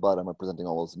alleles at the bottom are presenting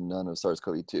almost none of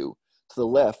SARS-CoV-2. To the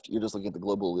left, you're just looking at the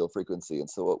global allele frequency. And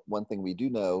so one thing we do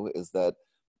know is that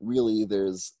really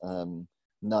there's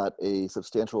not a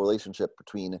substantial relationship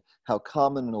between how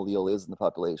common an allele is in the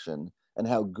population and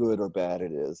how good or bad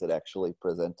it is at actually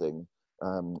presenting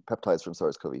peptides from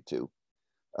SARS-CoV-2.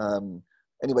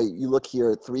 Anyway, you look here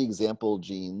at 3 example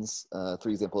genes,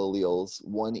 3 example alleles,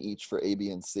 one each for A, B,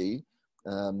 and C,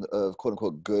 of quote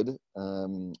unquote good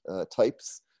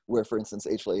types, where for instance,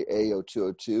 HLA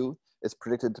A0202 is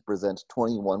predicted to present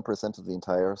 21% of the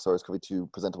entire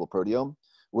SARS-CoV-2 presentable proteome,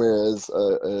 whereas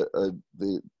a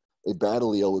bad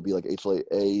allele would be like HLA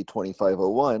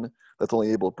A2501 that's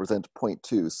only able to present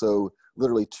 0.2. So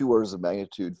literally 2 orders of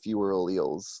magnitude fewer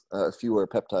alleles, fewer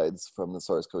peptides from the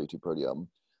SARS-CoV-2 proteome.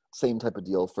 Same type of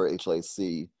deal for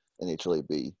HLA-C and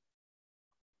HLA-B.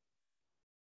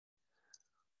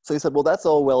 So he said, well, that's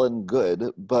all well and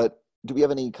good, but do we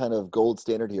have any kind of gold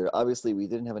standard here? Obviously, we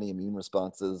didn't have any immune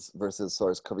responses versus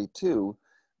SARS-CoV-2,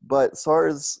 but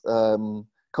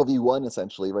SARS-CoV-1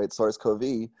 essentially, right?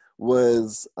 SARS-CoV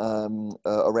was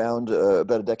around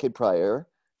about a decade prior,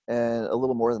 and a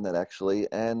little more than that actually.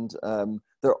 And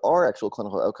there are actual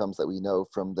clinical outcomes that we know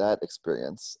from that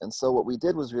experience. And so what we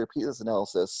did was we repeat this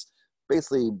analysis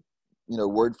basically,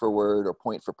 word for word or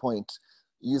point for point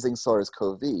using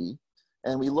SARS-CoV.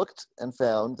 And we looked and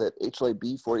found that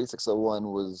HLA-B4601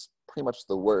 was pretty much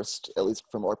the worst, at least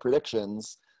from our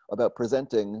predictions, about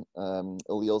presenting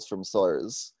alleles from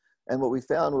SARS. And what we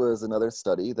found was another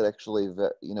study that actually,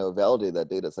 validated that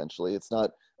data essentially. It's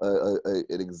not an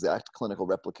exact clinical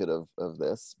replicate of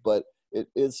this, but it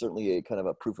is certainly a kind of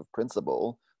a proof of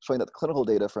principle, showing that the clinical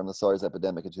data from the SARS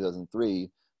epidemic in 2003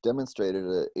 demonstrated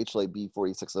a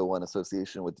HLA-B4601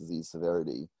 association with disease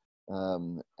severity. There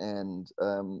are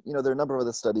a number of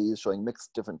other studies showing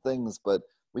mixed different things, but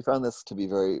we found this to be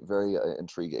very, very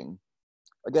intriguing.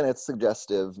 Again, it's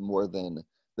suggestive more than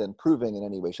proving in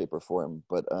any way, shape, or form,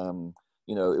 but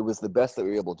it was the best that we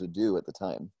were able to do at the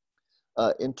time.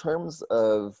 In terms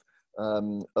of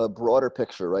a broader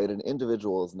picture, right? An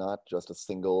individual is not just a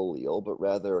single allele, but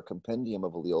rather a compendium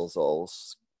of alleles all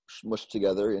smushed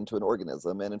together into an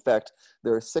organism. And in fact,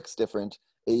 there are 6 different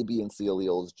A, B, and C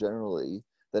alleles generally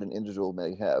that an individual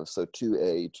may have. So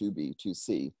 2A, 2B,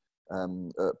 2C,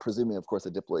 presuming, of course,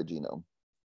 a diploid genome.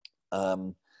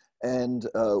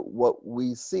 What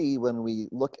we see when we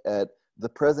look at the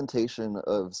presentation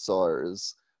of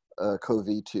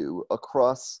SARS-CoV-2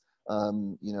 across,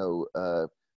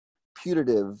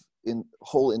 putative in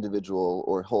whole individual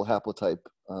or whole haplotype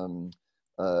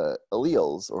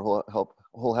alleles or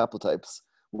whole haplotypes,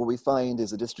 what we find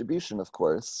is a distribution, of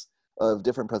course, of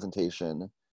different presentation,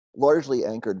 largely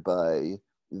anchored by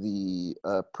the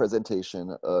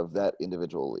presentation of that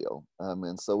individual allele.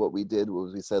 And so what we did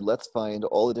was we said, let's find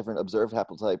all the different observed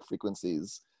haplotype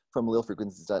frequencies from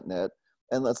allelefrequencies.net,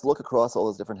 and let's look across all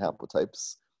those different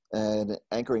haplotypes and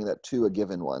anchoring that to a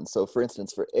given one. So for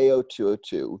instance, for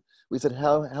AO202, we said,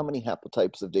 how many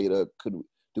haplotypes of data do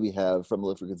we have from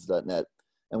allelefrequencies.net?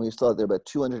 And we saw there are about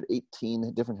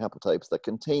 218 different haplotypes that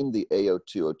contain the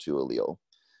AO202 allele.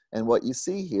 And what you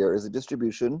see here is a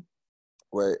distribution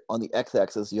where on the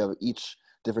x-axis, you have each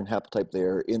different haplotype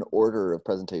there in order of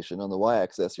presentation. On the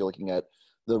y-axis, you're looking at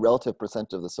the relative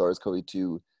percent of the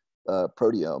SARS-CoV-2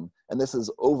 proteome. And this is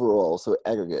overall, so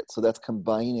aggregate. So that's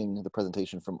combining the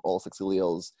presentation from all 6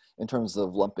 alleles in terms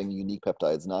of lumping unique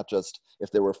peptides, not just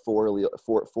if there were four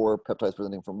peptides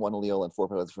presenting from one allele and 4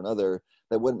 peptides from another,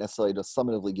 that wouldn't necessarily just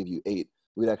summatively give you 8.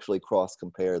 We'd actually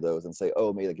cross-compare those and say,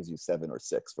 oh, maybe that gives you 7 or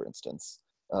 6, for instance,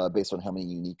 based on how many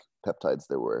unique peptides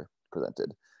there were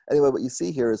presented. Anyway, what you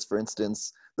see here is, for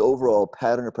instance, the overall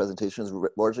pattern of presentation is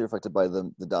largely reflected by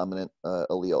the dominant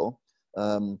allele.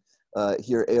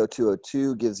 Here,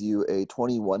 AO202 gives you a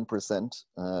 21%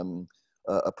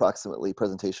 approximately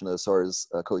presentation of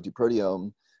SARS-CoV-2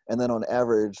 proteome. And then on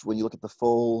average, when you look at the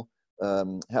full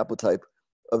haplotype,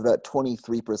 of that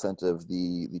 23% of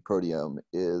the proteome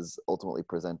is ultimately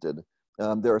presented.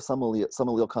 There are some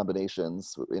allele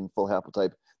combinations in full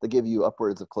haplotype that give you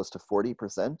upwards of close to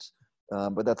 40%,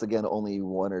 but that's again only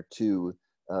 1 or 2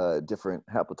 different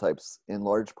haplotypes. In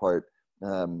large part,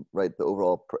 right, the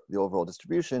overall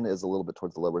distribution is a little bit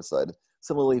towards the lower side.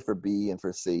 Similarly for B and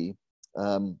for C.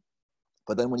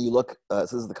 But then when you look, so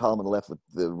this is the column on the left with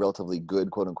the relatively good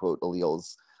quote unquote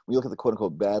alleles. When you look at the quote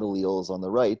unquote bad alleles on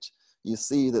the right, you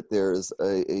see that there's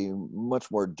a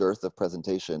much more dearth of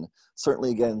presentation.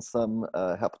 Certainly, again, some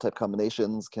haplotype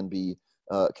combinations can be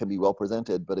well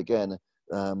presented, but again,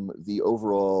 the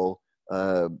overall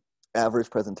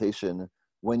average presentation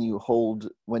when you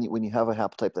have a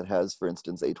haplotype that has, for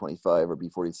instance, A25 or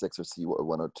B46 or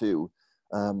C102,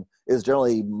 is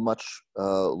generally much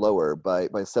lower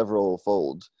by several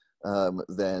fold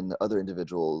than other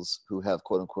individuals who have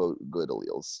quote unquote good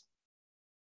alleles.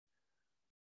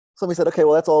 So we said, okay,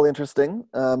 well, that's all interesting.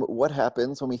 What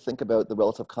happens when we think about the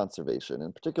relative conservation?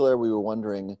 In particular, we were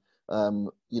wondering,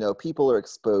 people are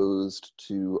exposed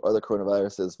to other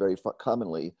coronaviruses very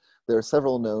commonly. There are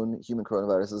several known human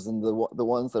coronaviruses, and the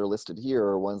ones that are listed here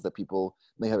are ones that people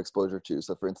may have exposure to.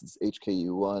 So for instance,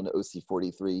 HKU1,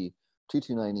 OC43,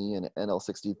 229E, and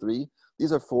NL63.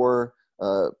 These are 4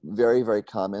 very, very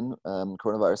common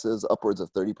coronaviruses. Upwards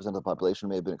of 30% of the population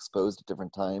may have been exposed at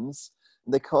different times.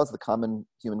 They cause the common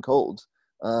human cold.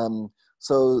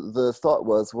 So the thought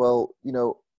was, well,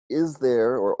 is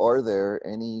there or are there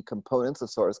any components of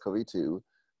SARS-CoV-2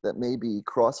 that may be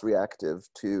cross-reactive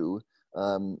to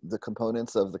the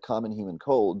components of the common human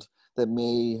cold that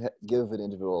may give an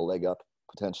individual a leg up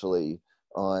potentially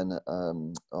on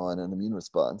an immune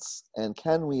response? And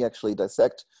can we actually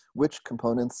dissect which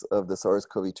components of the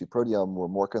SARS-CoV-2 proteome were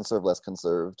more conserved, less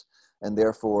conserved, and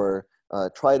therefore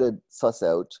try to suss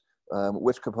out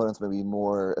which components may be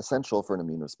more essential for an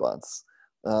immune response.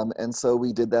 And so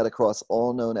we did that across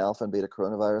all known alpha and beta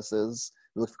coronaviruses.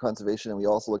 We looked for conservation, and we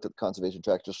also looked at the conservation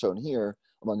track just shown here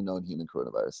among known human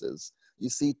coronaviruses. You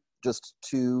see just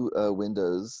two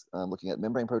windows looking at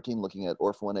membrane protein, looking at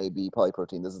ORF1ab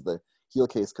polyprotein. This is the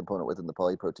helicase component within the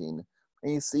polyprotein.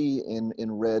 And you see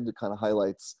in red kind of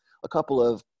highlights a couple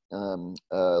of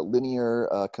linear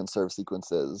conserved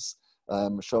sequences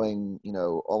showing,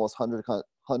 almost 100%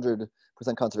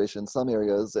 conservation in some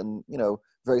areas and,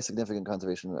 very significant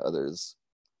conservation in others.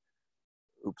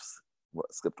 Oops,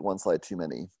 skipped one slide too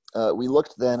many. We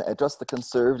looked then at just the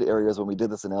conserved areas when we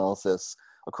did this analysis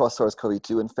across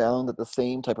SARS-CoV-2 and found that the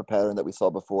same type of pattern that we saw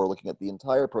before looking at the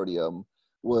entire proteome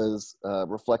was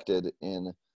reflected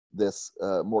in this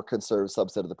more conserved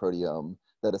subset of the proteome,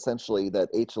 that essentially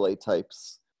that HLA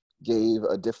types gave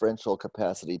a differential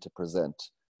capacity to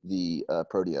present the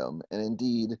proteome. And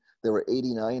indeed, there were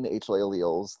 89 HLA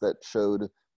alleles that showed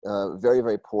very,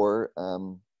 very poor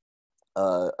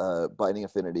binding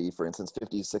affinity. For instance,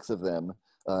 56 of them,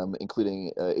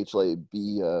 including HLA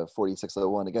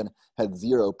B4601, again, had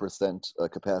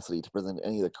 0% capacity to present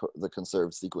any of the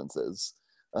conserved sequences.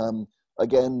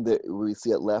 Again, we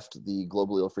see at left the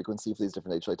global allele frequency for these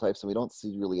different HLA types, and we don't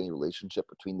see really any relationship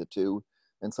between the two.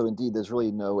 And so indeed, there's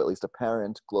really no, at least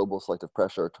apparent, global selective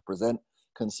pressure to present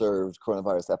conserved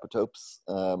coronavirus epitopes.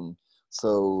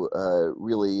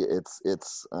 Really, it's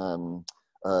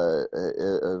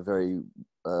a very,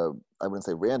 I wouldn't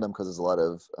say random, because there's a lot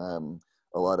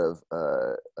of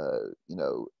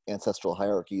ancestral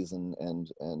hierarchies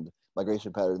and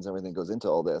migration patterns, everything goes into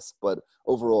all this, but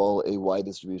overall a wide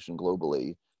distribution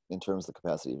globally in terms of the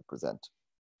capacity to present.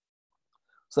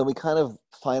 So we kind of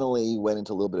finally went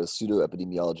into a little bit of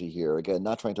pseudo-epidemiology here. Again,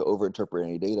 not trying to overinterpret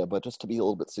any data, but just to be a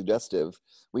little bit suggestive.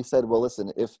 We said, well,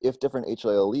 listen, if different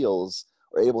HLA alleles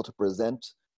are able to present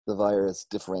the virus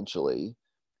differentially,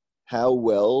 how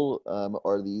well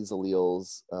are these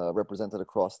alleles represented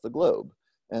across the globe?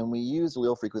 And we used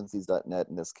allelefrequencies.net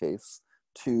in this case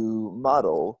to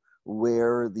model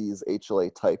where these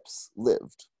HLA types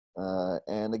lived.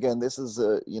 And again, this is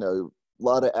a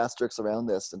lot of asterisks around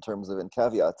this in terms of, and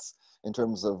caveats in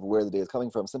terms of where the data is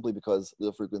coming from, simply because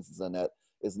allelefrequencies.net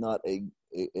is not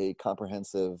a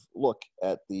comprehensive look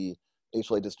at the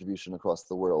HLA distribution across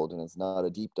the world, and it's not a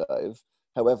deep dive.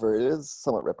 However, it is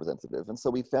somewhat representative. And so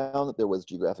we found that there was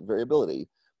geographic variability.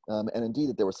 And indeed,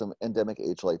 that there were some endemic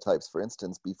HLA types. For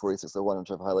instance, B4601,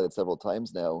 which I've highlighted several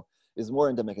times now, is more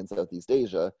endemic in Southeast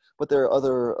Asia. But there are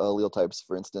other allele types,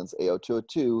 for instance,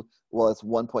 A0202, while it's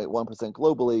 1.1%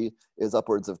 globally, is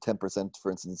upwards of 10%,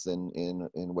 for instance, in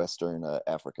Western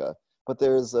Africa. But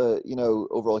there's,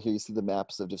 overall here you see the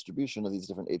maps of distribution of these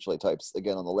different HLA types.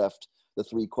 Again, on the left, the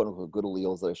 3 quote-unquote good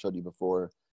alleles that I showed you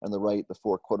before. On the right, the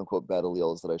 4 quote-unquote bad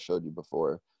alleles that I showed you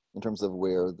before, in terms of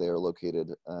where they're located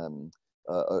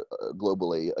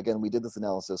globally. Again, we did this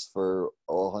analysis for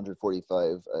all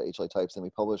 145 HLA types, and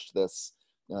we published this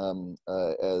in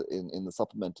the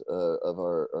supplement of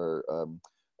our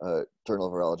Journal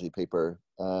of Virology paper,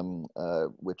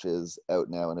 which is out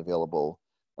now and available.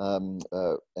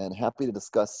 And happy to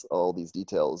discuss all these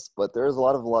details, but there's a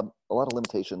lot of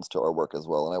limitations to our work as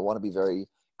well, and I want to be very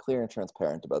clear and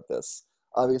transparent about this.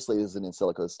 Obviously, it is an in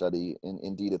silico study, and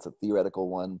indeed it's a theoretical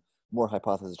one, more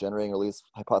hypothesis generating, or at least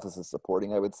hypothesis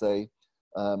supporting, I would say.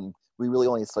 We really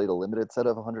only studied a limited set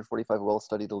of 145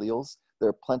 well-studied alleles. There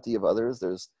are plenty of others.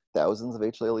 There's thousands of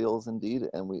HLA alleles indeed,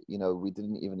 and we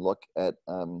didn't even look at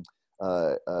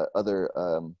other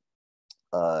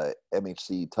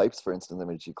MHC types, for instance,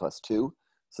 MHC class 2.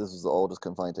 So this was all just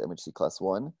confined to MHC class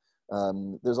 1.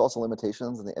 There's also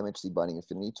limitations in the MHC binding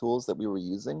affinity tools that we were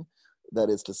using. That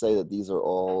is to say that these are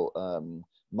all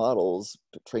models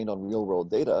trained on real world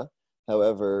data.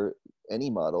 However, any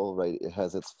model, right, it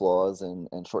has its flaws and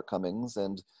shortcomings,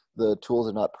 and the tools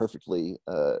are not perfectly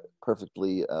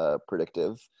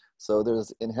predictive. So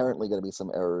there's inherently going to be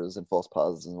some errors and false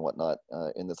positives and whatnot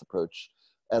in this approach.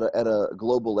 At a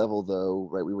global level, though,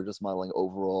 right, we were just modeling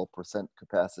overall percent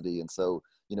capacity, and so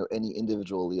any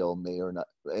individual allele may or not,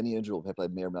 any individual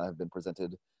peptide may or not have been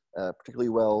presented particularly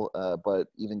well, but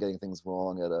even getting things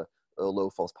wrong at a low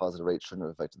false positive rate shouldn't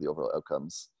have affected the overall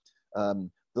outcomes.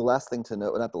 The last thing to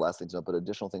note, not the last thing to note, but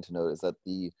additional thing to note is that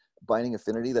the binding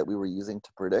affinity that we were using to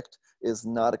predict is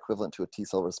not equivalent to a T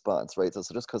cell response, right? So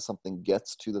just because something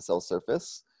gets to the cell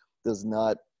surface does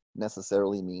not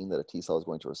necessarily mean that a T cell is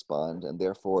going to respond, and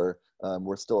therefore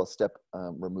we're still a step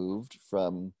removed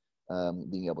from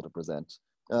being able to present.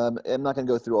 I'm not going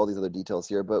to go through all these other details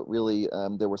here, but really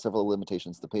there were several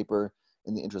limitations to the paper.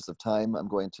 In the interest of time, I'm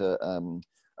going to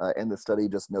end the study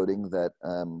just noting that,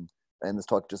 and this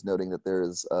talk just noting that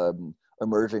there's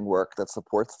emerging work that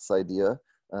supports this idea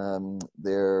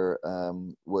There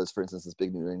was, for instance, this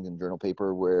big New England Journal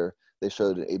paper where they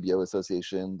showed an ABO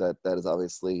association that is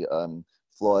obviously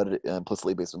flawed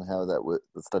implicitly based on how that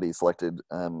the study selected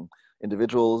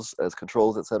individuals as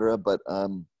controls, et cetera. But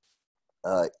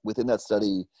within that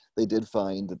study, they did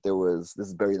find that there was, this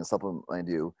is buried in the supplement, mind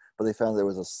you, but they found there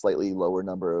was a slightly lower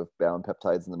number of bound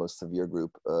peptides in the most severe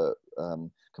group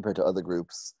compared to other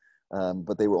groups.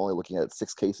 But they were only looking at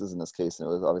 6 cases in this case, and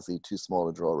it was obviously too small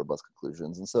to draw robust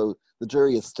conclusions. And so the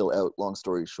jury is still out, long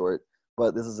story short,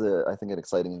 but this is, I think, an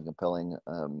exciting and compelling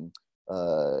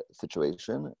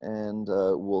situation, and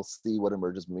we'll see what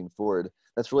emerges moving forward.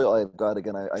 That's really all I've got.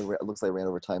 Again, it looks like I ran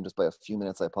over time just by a few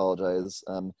minutes. I apologize.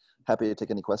 Happy to take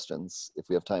any questions if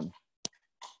we have time.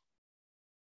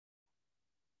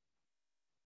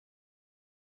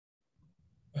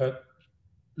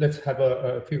 Let's have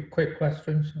a few quick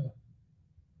questions.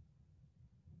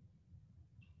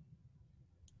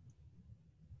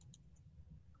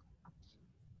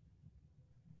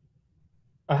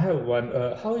 I have one.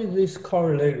 How is this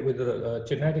correlated with the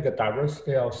genetic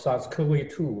diversity of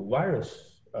SARS-CoV-2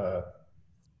 virus?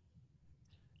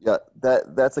 Yeah,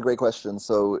 that's a great question.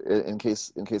 So in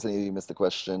case any of you missed the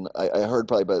question, I heard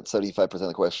probably about 75% of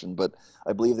the question, but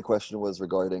I believe the question was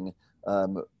regarding,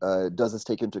 does this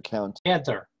take into account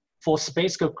together for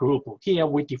specific group? Here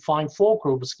we define 4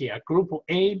 groups here, group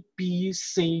A, B,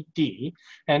 C, D,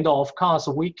 and of course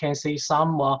we can see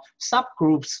some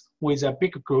subgroups with a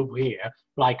big group here,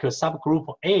 like a subgroup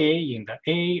A in the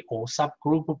A or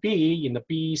subgroup B in the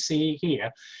B, C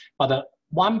here. But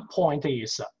one point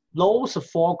is those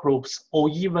 4 groups or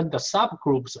even the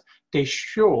subgroups, they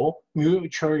show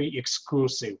mutually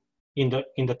exclusive in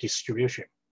the distribution.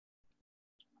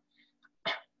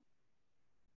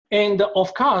 And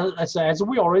of course, as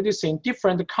we already seen,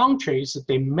 different countries,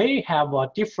 they may have a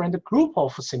different group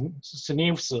of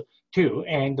SNVs too.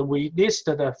 And we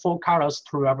listed the 4 colors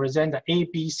to represent the A,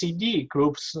 B, C, D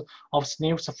groups of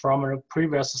SNVs from the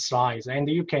previous slides. And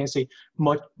you can see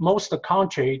most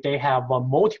countries, they have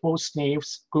multiple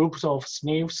SNVs, groups of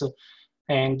SNVs,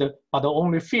 but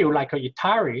only few, like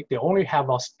Italy, they only have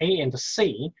A and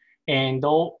C. And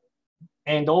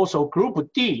also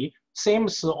group D,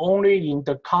 seems only in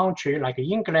the country like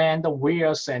England,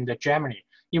 Wales, and Germany,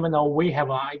 even though we have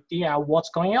an idea what's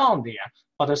going on there.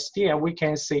 But still, we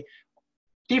can see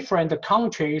different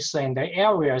countries and the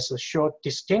areas show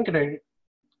distinct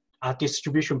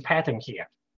distribution pattern here.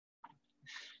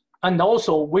 And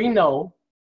also, we know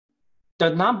the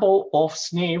number of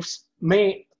SNVs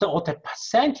or the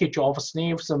percentage of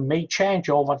SNVs may change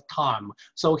over time.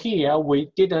 So here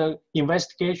we did an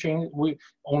investigation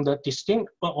on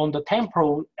the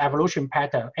temporal evolution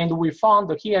pattern, and we found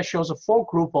that here shows 4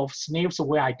 groups of SNVs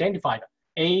we identified: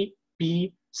 A,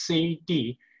 B, C,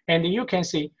 D, and you can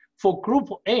see for group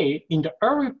A in the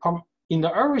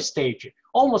early stage,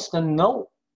 almost no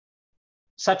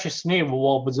such SNV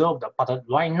were observed, but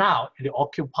right now it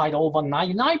occupied over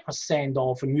 99%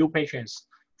 of new patients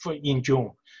in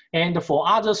June. And for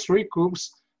other 3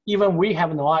 groups, even we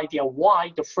have no idea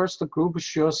why the first group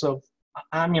shows,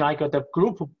 the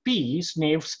group B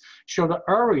SNVs showed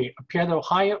appeared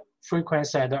higher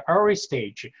frequency at the early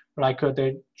stage, like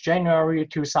the January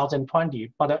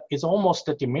 2020, but it's almost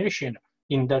diminishing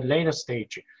in the later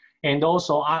stage. And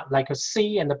also like a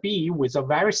C and a B with a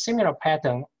very similar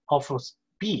pattern of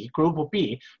group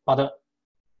B, but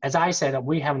as I said,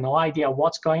 we have no idea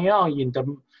what's going on in the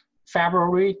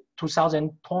February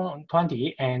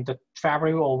 2020 and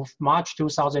February of March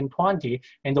 2020,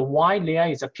 and why there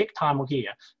is a peak time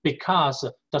here, because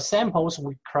the samples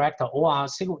we collect all are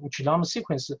genome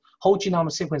sequence, whole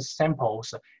genome sequence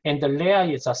samples, and there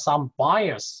is some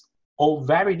bias or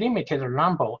very limited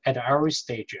number at the early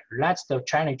stage. That's the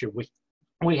challenge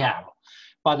we have.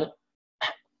 But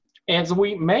as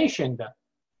we mentioned,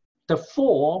 the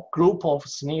 4 group of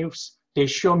SNVs, they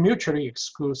show mutually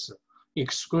exclusive,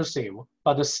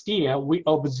 but still we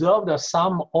observed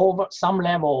some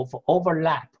level of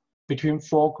overlap between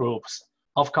 4 groups.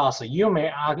 Of course, you may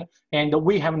argue, and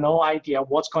we have no idea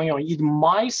what's going on. It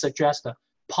might suggest a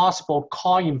possible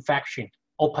co-infection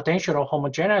or potential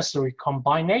homogeneous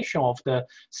recombination of the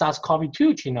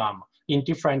SARS-CoV-2 genome in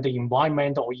different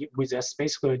environment or with a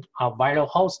specific viral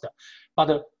host.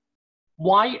 But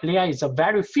why there is a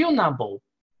very few number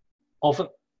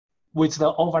with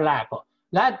the overlap?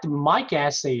 That my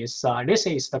guess is this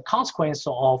is the consequence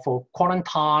of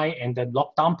quarantine and the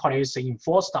lockdown policy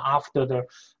enforced after the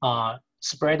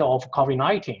spread of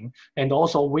COVID-19. And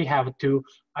also we have to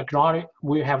acknowledge,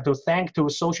 we have to thank to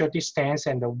social distance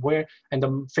and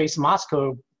the face mask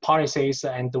policies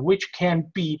and which can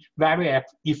be very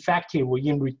effective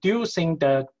in reducing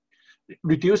the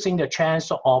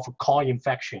chance of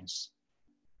co-infections.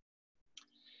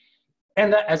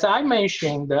 And as I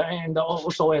mentioned, and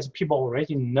also as people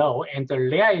already know, and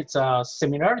there is a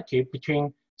similarity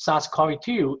between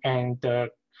SARS-CoV-2 and the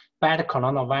bad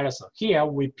coronavirus. Here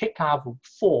we pick up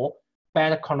 4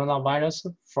 bad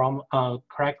coronavirus from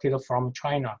collected from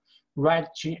China, red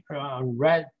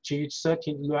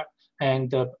G13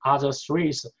 and the other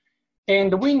 3.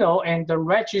 And we know, and the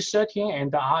red G13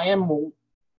 and the RM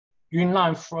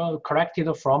Yunnan collected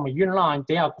from Yunnan,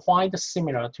 they are quite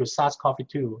similar to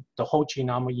SARS-CoV-2, the whole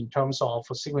genome in terms of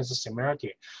sequence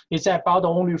similarity. It's about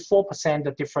only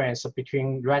 4% difference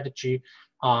between red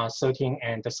G13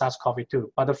 and the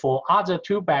SARS-CoV-2. But for other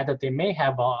 2 bad, they may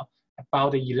have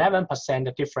about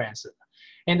 11% difference.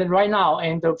 And right now,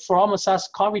 and from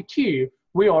SARS-CoV-2,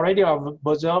 we already have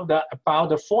observed about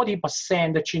 40%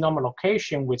 genome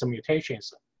location with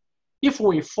mutations. If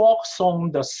we focus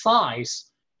on the size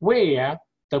where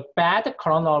the bad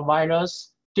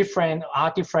coronavirus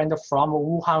are different from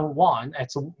Wuhan 1,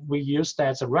 as we used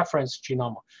as a reference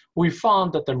genome, we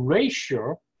found that the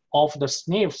ratio of the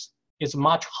SNPs is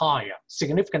much higher,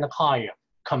 significantly higher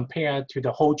compared to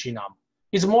the whole genome.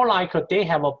 It's more like they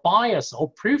have a bias or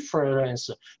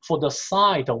preference for the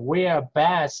site where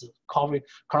bad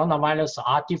coronavirus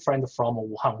are different from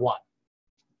Wuhan 1.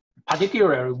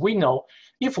 Particularly, we know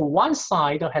if one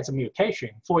site has a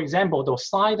mutation, for example, the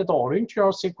site, the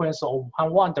original sequence of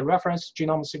Wuhan 1, the reference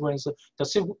genome sequence,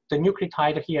 the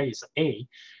nucleotide here is A.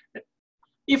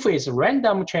 If it's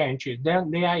random change,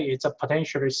 then there is a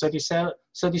potentially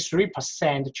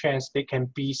 33% chance they can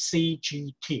be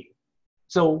CGT.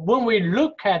 So when we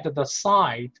look at the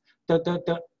site,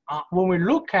 when we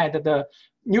look at the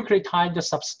nucleotide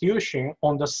substitution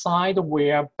on the side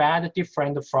where bad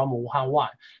different from Wuhan 1,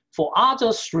 for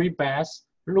other 3 bads,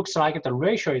 looks like the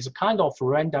ratio is kind of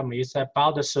random, it's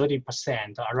about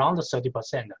 30%, around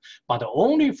 30%. But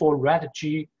only for red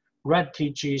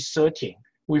TG13,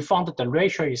 we found that the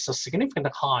ratio is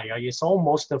significantly higher. It's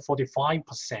almost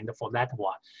 45% for that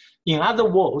one. In other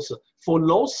words, for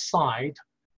those side,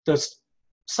 the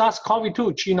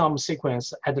SARS-CoV-2 genome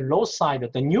sequence at the low side,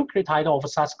 the nucleotide of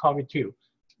SARS-CoV-2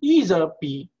 either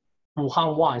be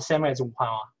Wuhan 1, same as Wuhan 1,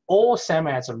 or same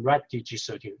as red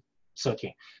TG13.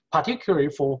 Particularly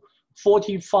for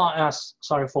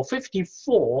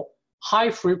 54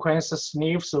 high-frequency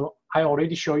SNPs, I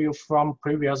already showed you from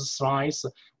previous slides.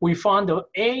 We found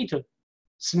 8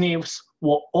 SNPs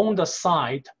were on the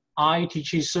site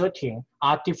ITG13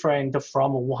 are different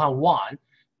from Wuhan 1.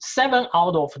 7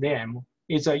 out of them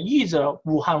is either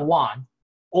Wuhan 1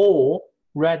 or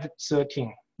red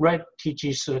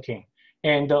TG13.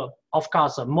 And of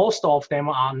course, most of them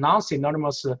are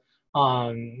non-synonymous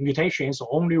mutations.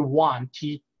 Only one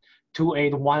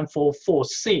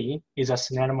T28144C is a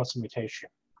synonymous mutation.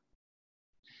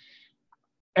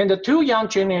 And the 2 young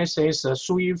geniuses,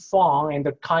 Su Yifang and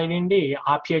Kailin Li,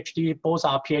 both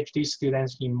are PhD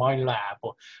students in my lab.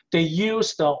 They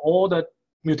used all the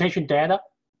mutation data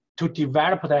to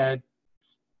develop the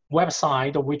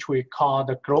website, which we call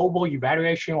the Global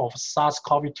Evaluation of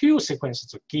SARS-CoV-2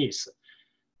 Sequences, GIS.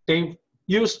 They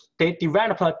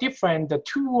developed different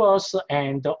tools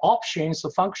and options,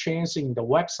 functions in the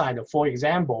website. For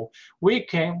example, we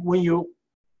can, when you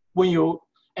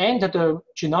enter the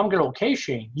genomic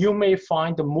location, you may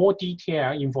find more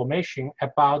detailed information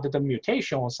about the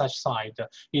mutation on such site.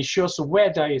 It shows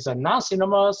whether it's a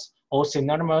non-synonymous or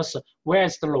synonymous, where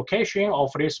is the location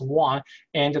of this one,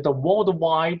 and the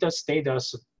worldwide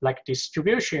status, like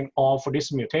distribution of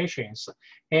these mutations.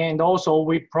 And also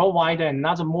we provide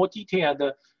another more detailed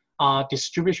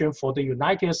distribution for the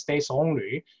United States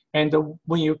only. And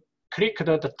when you click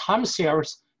the time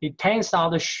series, it turns out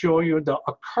to show you the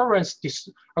occurrence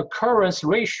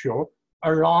ratio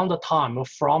around the time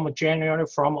from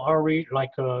early,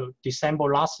 like December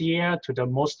last year to the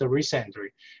most recently.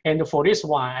 And for this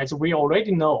one, as we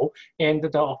already know, and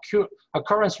the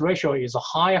occurrence ratio is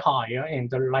higher,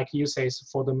 and like you say,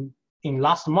 in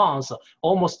last month,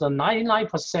 almost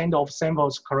 99% of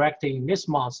samples collected in this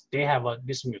month, they have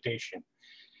this mutation.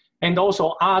 And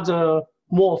also other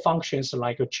more functions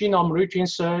like genome region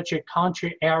search,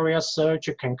 country area search,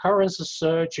 concurrence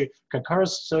search.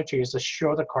 Concurrence search is a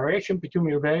short correlation between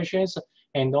mutations,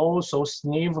 and also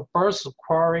SNP birth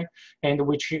query, and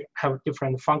which have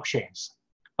different functions.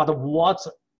 But what's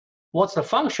the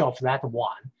function of that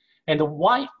one? And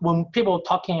why, when people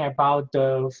talking about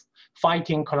the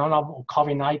fighting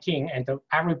COVID-19, and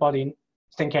everybody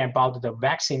thinking about the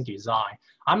vaccine design,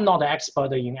 I'm not an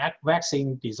expert in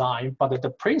vaccine design, but the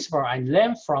principle I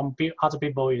learned from other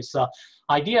people is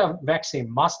ideal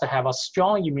vaccine must have a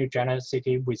strong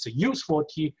immunogenicity with useful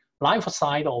T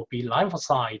lymphocyte or B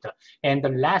lymphocyte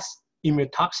and less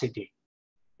immunotoxicity.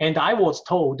 And I was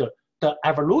told the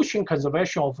evolution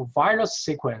conservation of virus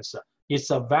sequence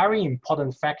is a very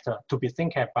important factor to be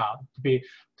thinking about, to be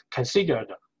considered,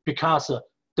 because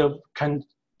the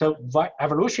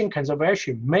evolution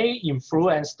conservation may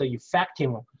influence the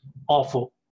effectiveness of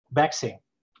vaccine.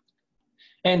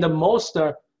 And the most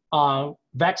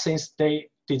vaccines they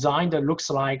designed looks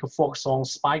like focus on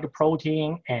spike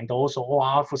protein and also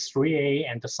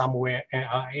ORF3A and somewhere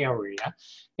area.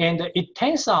 And it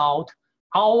turns out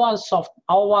our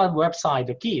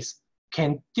website GIS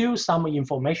can do some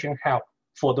information help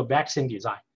for the vaccine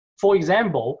design. For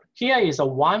example, here is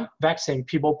one vaccine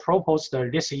people proposed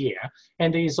this year,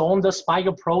 and it's on the spike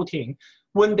protein.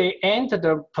 When they enter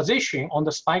the position on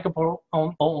the spike on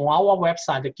our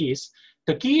website GIS,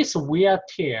 the GIS will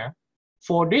tell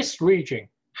for this region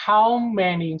how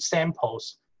many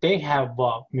samples they have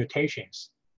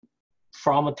mutations.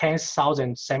 From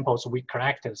 10,000 samples we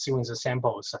collected, sequence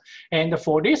samples. And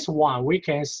for this one, we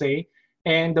can see,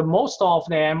 and most of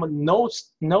them, no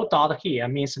dot here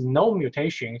means no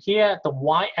mutation. Here, the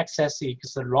y-axis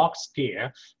is the log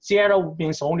scale. 0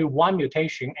 means only 1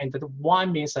 mutation, and the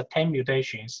 1 means 10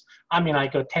 mutations. I mean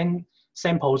like 10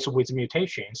 samples with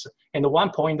mutations, and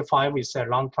 1.5 is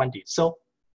around 20. So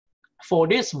for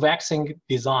this vaccine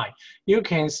design, you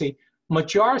can see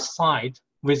majority site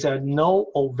with a no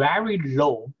or very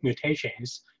low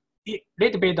mutations, a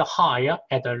little bit higher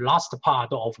at the last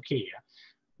part of here.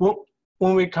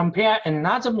 When we compare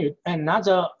another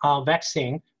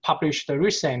vaccine published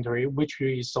recently, which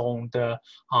is on the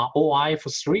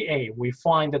ORF3A, we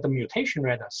find that the mutation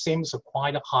rate seems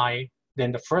quite high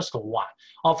than the first one.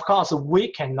 Of course,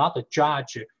 we cannot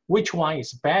judge which one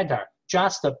is better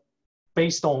just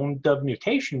based on the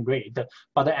mutation rate,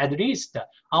 but at least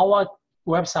our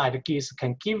website GIS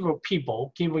can give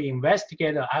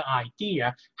investigator an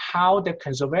idea how the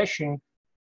conservation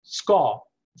score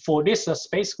for this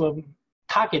specific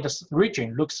target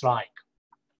region looks like.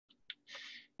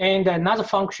 And another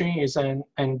function is,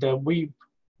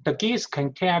 the GIS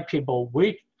can tell people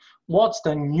what's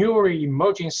the newly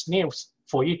emerging SNPs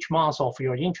for each month of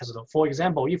your interest. For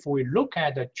example, if we look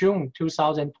at June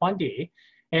 2020,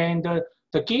 and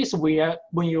the GIS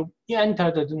when you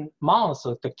enter the month,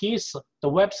 the GIS, the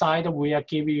website will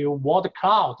give you word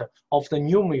cloud of the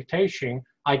new mutation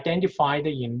identified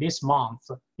in this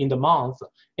month, and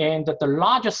the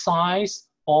larger size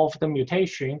of the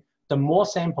mutation, the more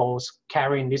samples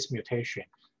carrying this mutation.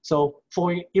 So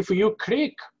if you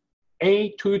click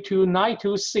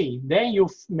A2292C, then you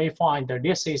may find that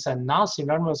this is a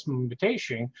non-synonymous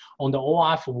mutation on the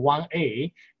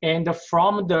ORF1A, and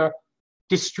from the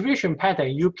distribution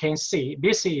pattern, you can see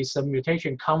this is a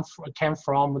mutation came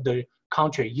from the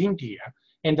country India,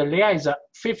 and there is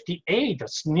 58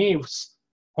 SNPs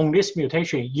on this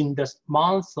mutation in the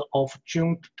month of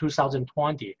June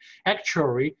 2020.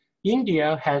 Actually,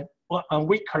 India had,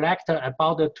 we collected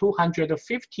about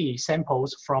 250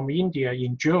 samples from India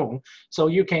in June. So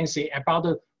you can see about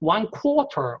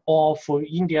 1/4 of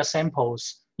India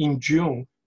samples in June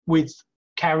with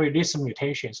carry this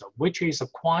mutation, which is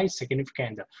quite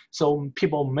significant. So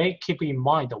people may keep in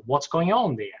mind what's going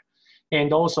on there.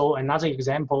 And also another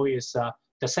example is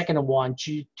the second one,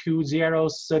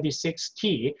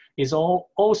 G2036T, is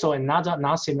also another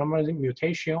non-synonymous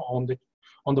mutation on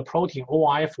the protein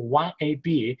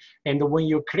ORF1AB. And when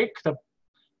you click the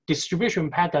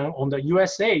distribution pattern on the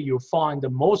USA, you find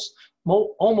almost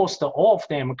all of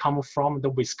them come from the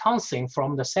Wisconsin,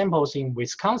 from the samples in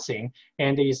Wisconsin,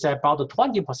 and it's about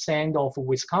 20% of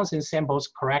Wisconsin samples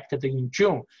collected in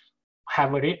June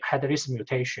had this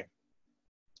mutation.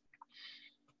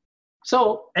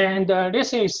 So, and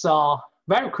this is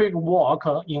very quick work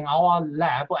in our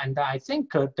lab, and I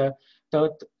think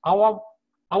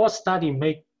our study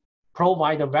may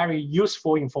provide a very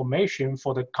useful information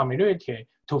for the community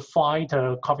to fight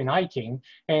COVID-19.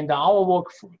 And our work,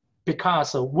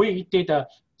 because we did a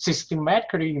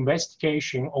systematic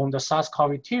investigation on the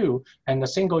SARS-CoV-2 and the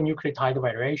single nucleotide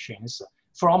variations.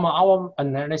 From our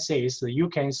analysis, you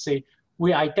can see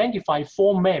we identify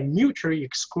 4 main mutually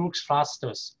exclusive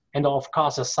clusters, and of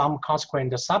course some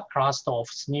consequent subcluster of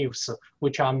SNPs,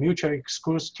 which are mutually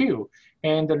exclusive too.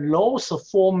 And those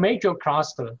 4 major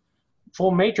clusters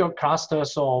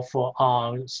of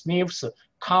SNPs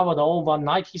covered over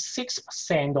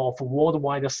 96% of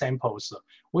worldwide samples,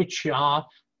 which are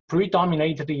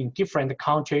predominated in different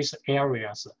countries,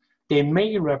 areas. they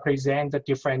may represent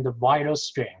different virus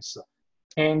strains.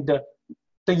 And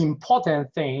the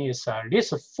important thing is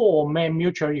these 4 main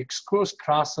mutually exclusive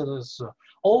clusters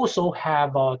also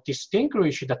have a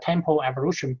distinguished temporal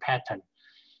evolution pattern.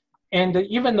 And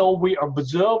even though we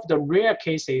observe the rare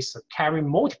cases carry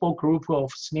multiple groups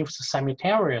of SNPs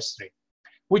simultaneously,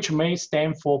 which may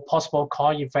stand for possible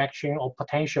co-infection or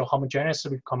potential homogeneous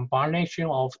recombination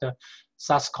of the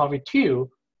SARS-CoV-2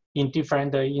 in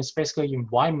different in-specific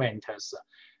environments.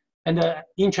 And the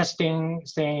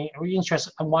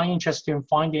one interesting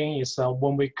finding is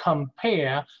when we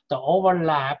compare the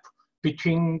overlap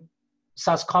between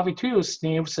SARS-CoV-2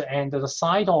 SNPs and the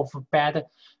site of bad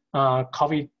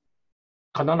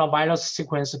coronavirus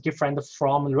sequence different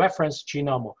from reference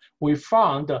genome, we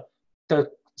found the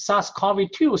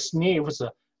SARS-CoV-2 SNPs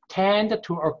tend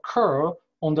to occur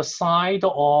on the side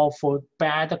of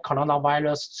bad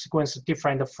coronavirus sequence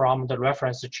different from the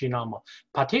reference genome.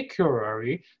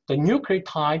 Particularly, the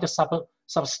nucleotide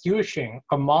substitution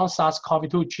among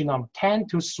SARS-CoV-2 genome tend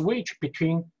to switch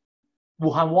between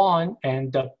Wuhan 1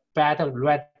 and the bad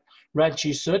red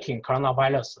G13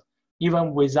 coronavirus.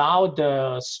 Even without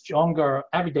the stronger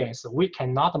evidence, we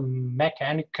cannot make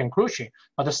any conclusion,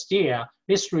 but still,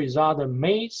 this result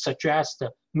may suggest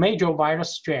major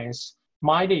virus strains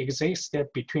might exist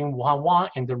between Wuhan 1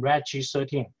 and the red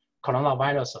G13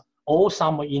 coronavirus, or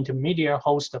some intermediate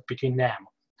host between them.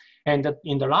 And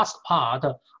in the last part,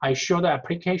 I show the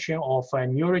application of a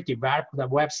newly developed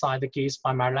website GIS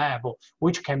by my lab,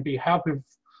 which can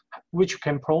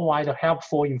provide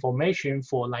helpful information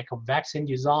for like vaccine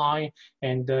design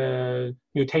and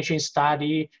mutation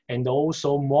study, and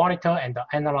also monitor and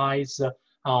analyze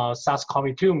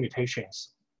SARS-CoV-2 mutations.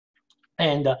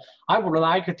 And I would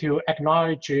like to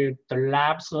acknowledge the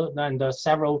labs and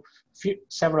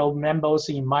several members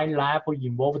in my lab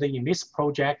involved in this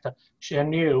project,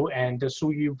 Shen Liu and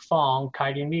Suyu Fang,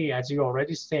 Kailin Li, as you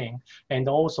already seen. And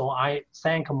also I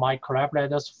thank my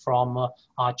collaborators from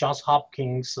Johns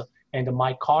Hopkins and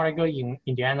my colleague in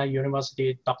Indiana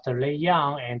University, Dr. Lei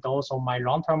Yang, and also my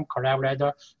long-term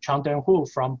collaborator, Changdeng Hu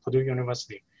from Purdue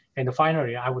University. And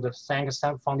finally, I would thank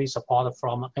some funding support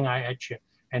from NIH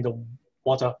and the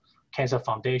Water Cancer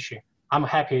Foundation. I'm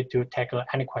happy to take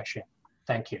any question.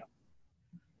 Thank you.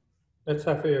 Let's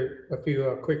have a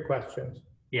few quick questions.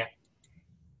 Yeah.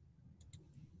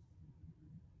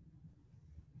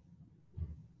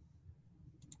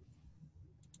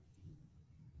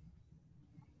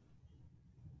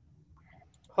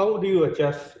 How do you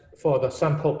adjust for the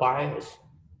sample bias?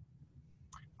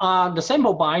 The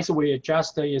sample bias we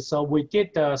adjust is we did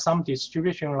some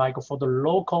distribution like for the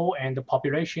local and the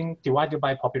population divided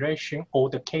by population, or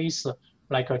the case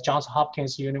like Johns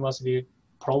Hopkins University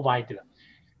provided.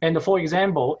 And for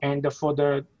example, and for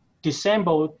the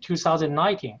December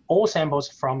 2019, all samples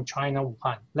from China,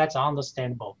 Wuhan, that's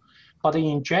understandable. But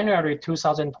in January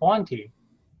 2020,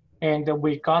 and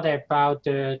we got about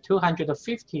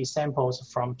 250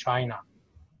 samples from China,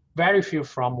 very few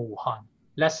from Wuhan,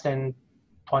 less than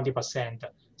 20%.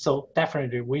 So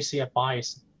definitely we see a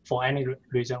bias for any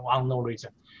reason, unknown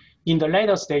reason. In the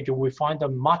later stage, we find a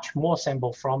much more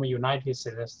sample from the United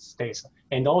States.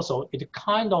 And also it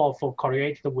kind of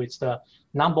correlated with the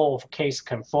number of cases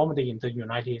confirmed in the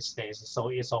United States. So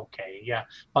it's okay, yeah.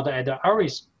 But at the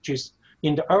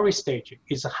in the early stage,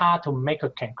 it's hard to make a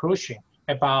conclusion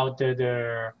about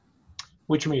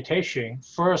which mutation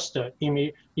first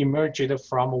emerged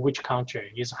from which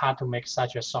country. It's hard to make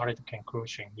such a solid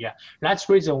conclusion. Yeah, that's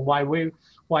the reason why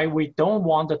we don't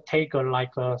want to take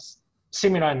like a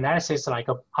similar analysis like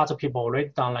other people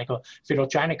already done, like a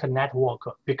phylogenetic network,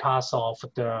 because of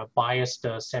the biased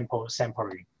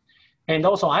sampling. And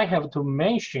also I have to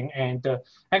mention, and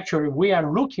actually we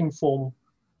are looking for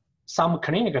some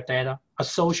clinical data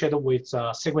associated with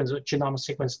genome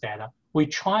sequence data. We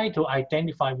try to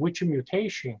identify which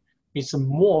mutation is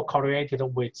more correlated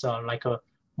with like a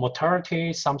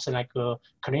mortality, something like a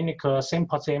clinical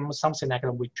symptom, something like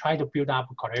that. We try to build up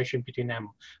a correlation between them.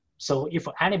 So if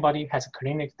anybody has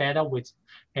clinical data with,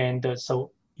 and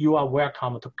so you are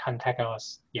welcome to contact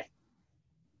us. Yeah.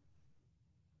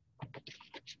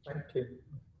 Thank you.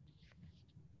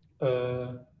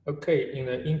 Okay, in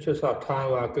the interest of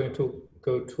time, we are going to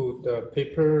go to the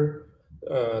paper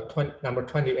number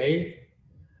 28.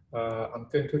 I'm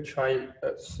going to try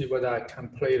see whether I can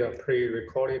play the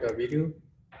pre-recorded video.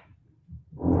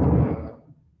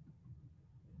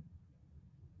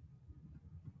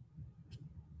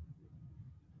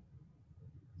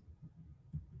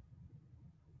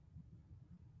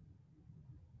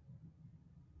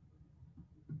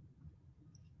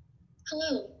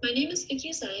 Hello, my name is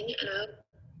Vicky Zhang, and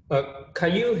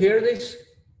Can you hear this?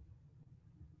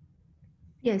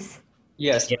 Yes.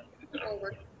 Yes.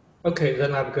 Okay,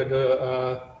 then I'm going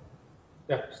to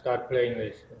start playing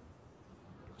this.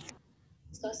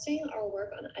 Discussing our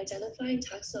work on identifying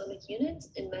taxonomic units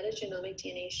in metagenomic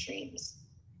DNA streams.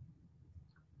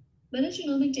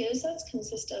 Metagenomic datasets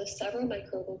consist of several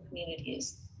microbial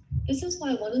communities. This is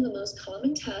why one of the most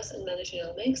common tasks in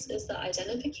metagenomics is the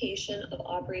identification of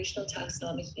operational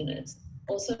taxonomic units,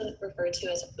 also referred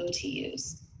to as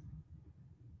OTUs.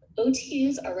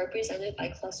 OTUs are represented by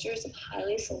clusters of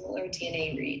highly similar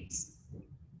DNA reads.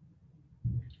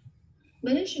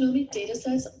 Metagenomic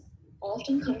datasets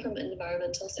often come from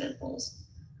environmental samples.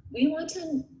 We want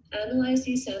to analyze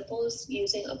these samples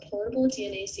using a portable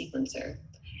DNA sequencer.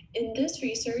 In this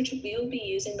research, we will be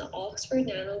using the Oxford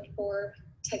Nanopore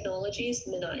Technologies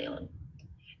MinION.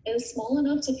 It is small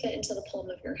enough to fit into the palm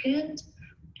of your hand,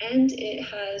 and it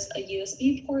has a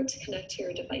USB port to connect to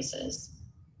your devices.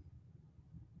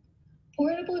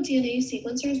 Portable DNA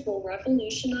sequencers will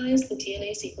revolutionize the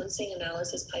DNA sequencing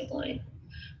analysis pipeline.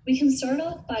 We can start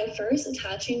off by first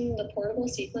attaching the portable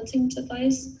sequencing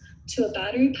device to a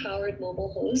battery-powered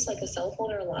mobile host like a cell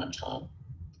phone or a laptop.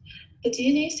 The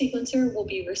DNA sequencer will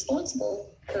be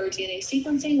responsible for DNA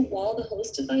sequencing while the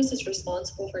host device is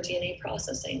responsible for DNA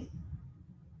processing.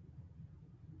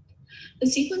 The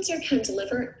sequencer can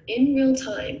deliver in real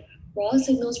time raw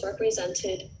signals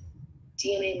represented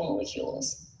DNA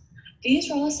molecules.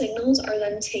 These raw signals are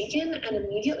then taken and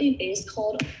immediately base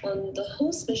called on the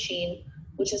host machine,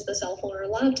 which is the cell phone or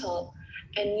laptop,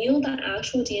 and yield the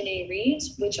actual DNA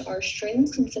reads, which are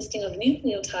strings consisting of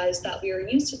nucleotides that we are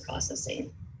used to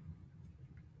processing.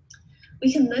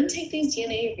 We can then take these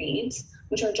DNA reads,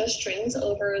 which are just strings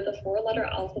over the 4-letter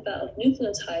alphabet of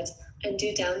nucleotides, and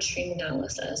do downstream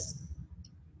analysis.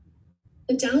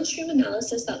 The downstream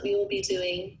analysis that we will be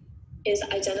doing is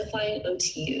identifying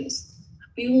OTUs.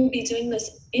 We will be doing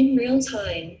this in real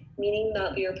time, meaning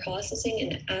that we are processing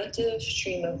an active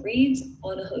stream of reads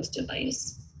on a host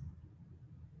device.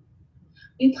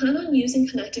 We plan on using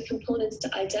connected components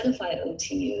to identify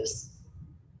OTUs.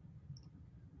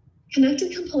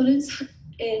 Connected components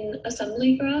in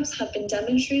assembly graphs have been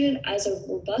demonstrated as a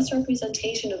robust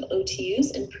representation of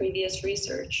OTUs in previous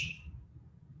research.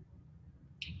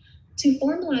 To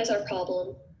formalize our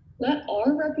problem, let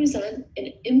R represent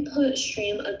an input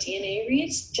stream of DNA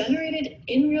reads generated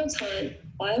in real time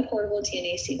by a portable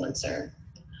DNA sequencer.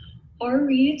 R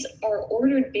reads are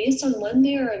ordered based on when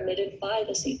they are emitted by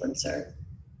the sequencer.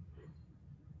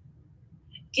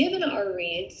 Given R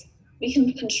reads, we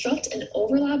can construct an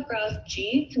overlap graph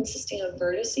G consisting of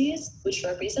vertices, which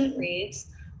represent reads,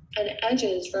 and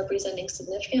edges representing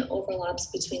significant overlaps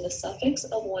between the suffix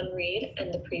of one read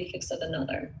and the prefix of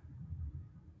another.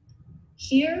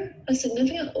 Here, a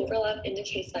significant overlap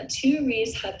indicates that 2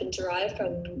 reads have been derived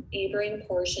from neighboring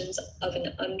portions of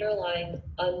an underlying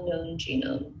unknown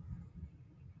genome.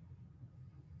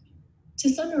 To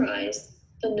summarize,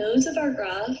 the nodes of our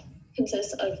graph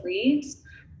consist of reads,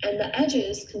 and the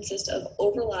edges consist of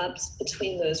overlaps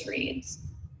between those reads.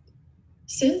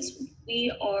 Since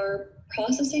we are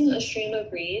processing a stream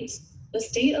of reads, the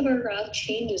state of our graph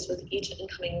changes with each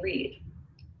incoming read.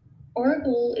 Our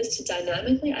goal is to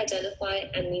dynamically identify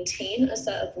and maintain a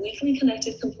set of weakly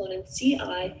connected components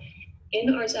CI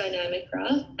in our dynamic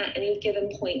graph at any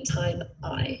given point time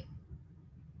I.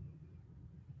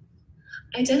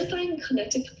 Identifying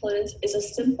connected components is a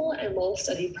simple and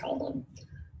well-studied problem.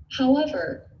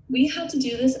 However, we have to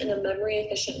do this in a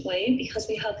memory-efficient way because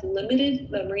we have limited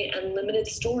memory and limited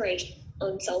storage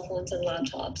on cell phones and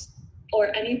laptops,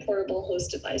 or any portable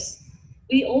host device.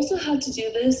 We also have to do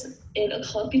this in a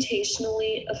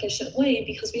computationally efficient way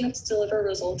because we have to deliver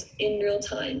results in real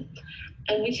time.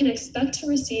 And we can expect to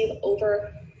receive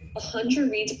over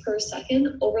 100 reads per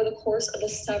second over the course of a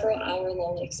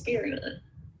several-hour-long experiment.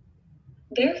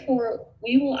 Therefore,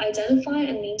 we will identify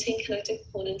and maintain connected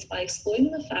components by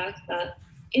exploiting the fact that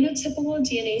in a typical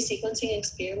DNA sequencing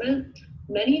experiment,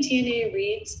 many DNA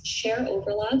reads share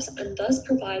overlaps and thus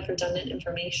provide redundant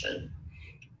information.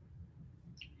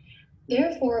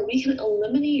 Therefore, we can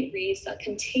eliminate reads that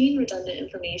contain redundant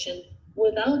information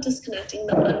without disconnecting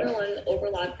the underlying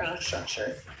overlap graph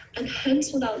structure, and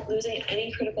hence without losing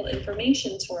any critical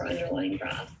information to our underlying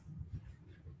graph.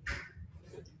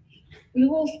 We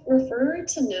will refer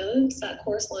to nodes that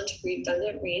correspond to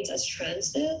redundant reads as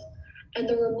transitive, and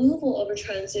the removal of a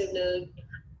transitive node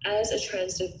as a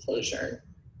transitive closure.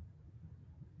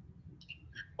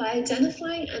 By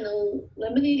identifying and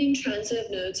eliminating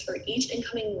transitive nodes for each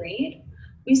incoming read,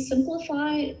 we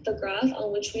simplify the graph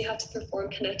on which we have to perform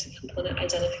connected component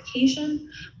identification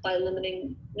by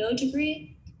limiting node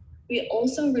degree We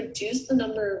also reduce the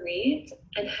number of reads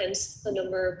and hence the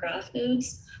number of graph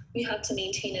nodes we have to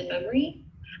maintain in memory.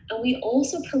 And we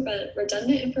also prevent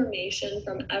redundant information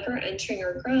from ever entering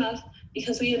our graph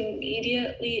because we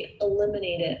immediately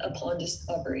eliminate it upon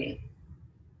discovery.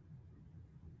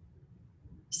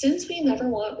 Since we never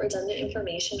want redundant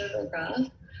information in our graph,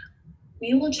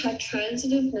 we will check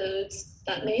transitive nodes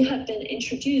that may have been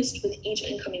introduced with each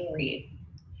incoming read.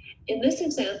 In this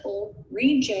example,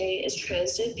 read J is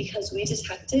transitive because we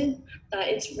detected that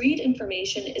its read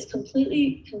information is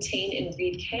completely contained in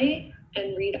read K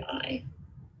and read I.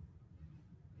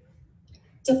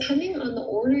 Depending on the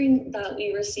ordering that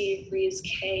we receive reads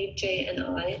K, J, and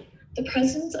I, the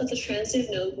presence of the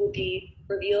transitive node will be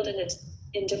revealed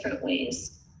in different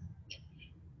ways.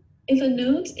 If a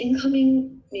node's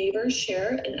incoming neighbors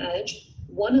share an edge,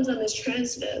 one of them is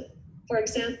transitive. For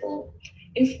example,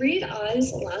 if read I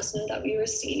is the last node that we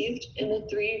received in the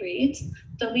 3 reads,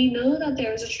 then we know that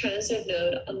there is a transitive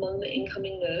node among the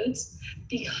incoming nodes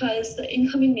because the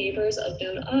incoming neighbors of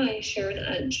node I share an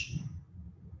edge.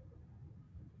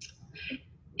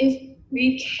 If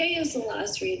read K is the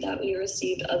last read that we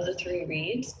received of the 3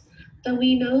 reads, then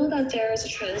we know that there is a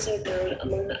transitive node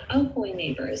among the outgoing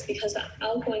neighbors because the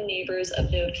outgoing neighbors of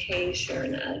node K share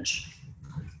an edge.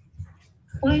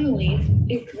 Finally,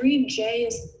 if read J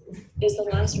is the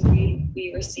last read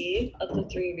we receive of the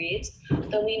 3 reads,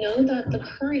 then we know that the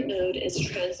current node is a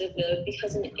transitive node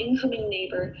because an incoming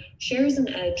neighbor shares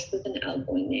an edge with an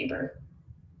outgoing neighbor.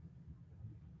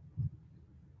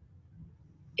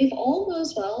 If all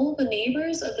goes well, the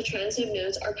neighbors of the transitive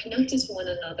nodes are connected to one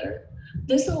another.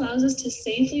 This allows us to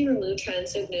safely remove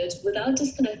transitive nodes without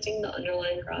disconnecting the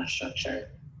underlying graph structure.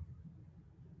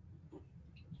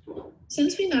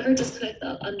 Since we never disconnect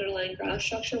the underlying graph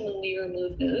structure when we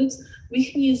remove nodes, we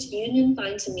can use union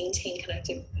find to maintain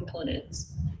connected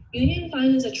components. Union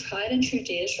find is a tried and true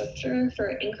data structure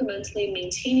for incrementally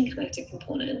maintaining connected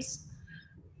components.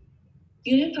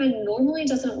 Union find normally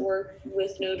doesn't work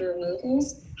with node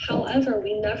removals. However,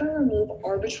 we never remove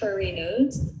arbitrary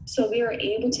nodes, so we are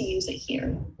able to use it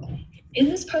here. In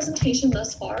this presentation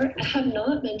thus far, I have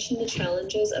not mentioned the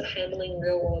challenges of handling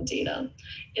real-world data.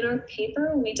 In our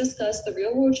paper, we discuss the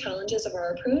real-world challenges of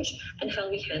our approach and how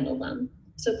we handle them.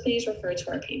 So please refer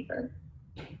to our paper.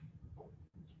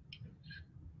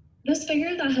 This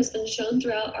figure that has been shown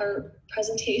throughout our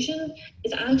presentation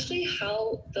is actually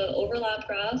how the overlap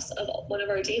graphs of one of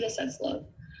our data sets look.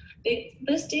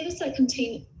 This data set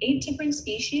contained 8 different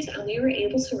species and we were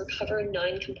able to recover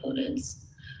 9 components.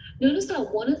 Notice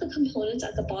that one of the components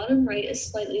at the bottom right is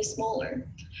slightly smaller.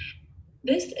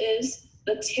 This is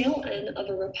the tail end of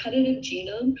a repetitive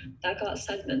genome that got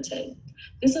segmented.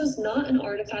 This was not an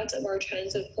artifact of our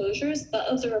transitive closures, but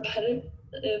of the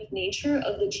repetitive nature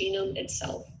of the genome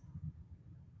itself.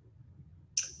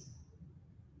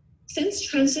 Since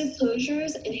transitive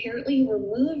closures inherently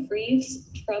remove reads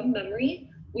from memory,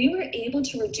 we were able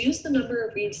to reduce the number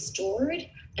of reads stored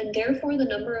and therefore the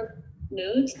number of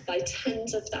nodes by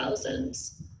tens of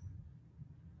thousands.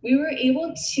 We were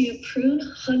able to prune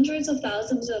hundreds of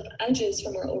thousands of edges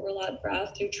from our overlap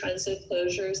graph through transitive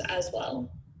closures as well.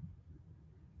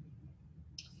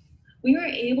 We were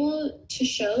able to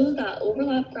show that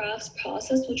overlap graphs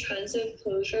processed with transitive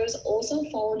closures also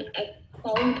follow an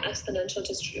exponential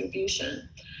distribution.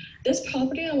 This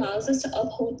property allows us to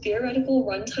uphold theoretical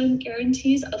runtime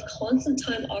guarantees of constant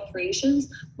time operations,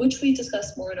 which we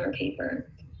discuss more in our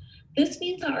paper. This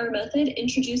means that our method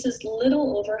introduces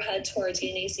little overhead to our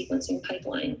DNA sequencing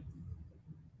pipeline.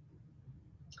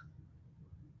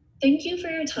 Thank you for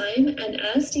your time, and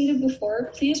as stated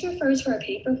before, please refer to our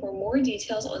paper for more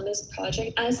details on this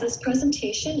project, as this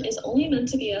presentation is only meant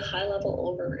to be a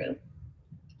high-level overview.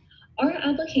 Our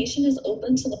application is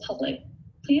open to the public.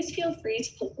 Please feel free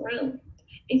to poke around.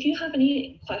 If you have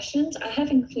any questions, I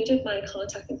have included my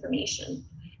contact information.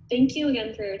 Thank you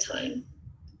again for your time.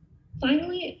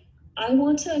 Finally, I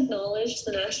want to acknowledge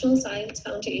the National Science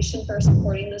Foundation for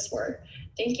supporting this work.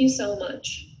 Thank you so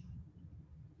much.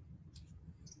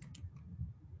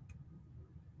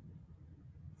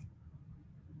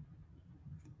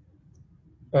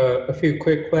 A few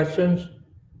quick questions.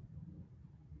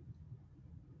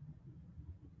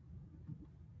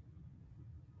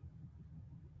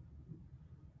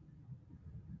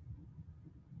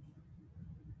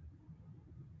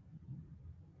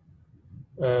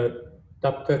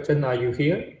 Dr. Chen, are you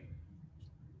here?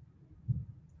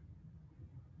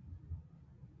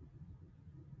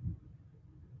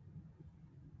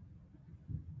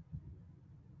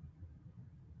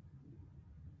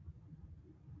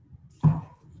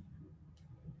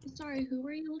 Sorry, who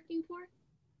were you looking for?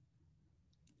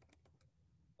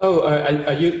 Oh,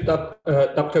 are you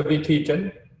Dr. Vicky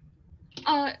Chen?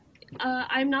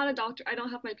 I'm not a doctor. I don't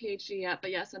have my PhD yet,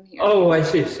 but yes, I'm here. Oh, I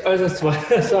see. Oh, that's why.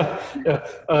 So, yeah,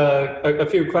 a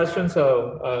few questions.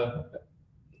 So,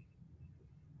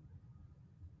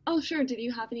 oh, sure. Did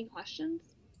you have any questions?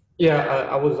 yeah,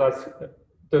 I was asking.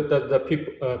 The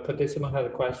people participant had a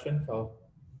question. So.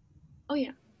 Oh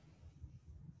yeah.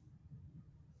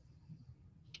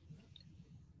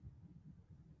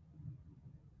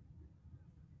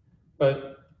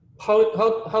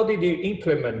 How did you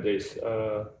implement this?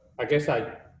 I guess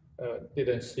I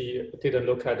didn't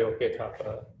look at your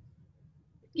GitHub.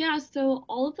 Yeah, so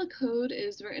all of the code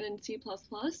is written in C++,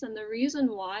 and the reason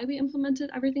why we implemented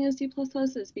everything in C++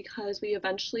 is because we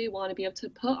eventually want to be able to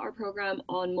put our program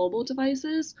on mobile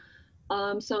devices,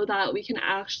 so that we can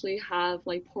actually have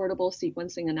like portable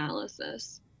sequencing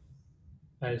analysis.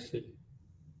 I see.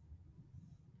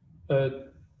 Okay.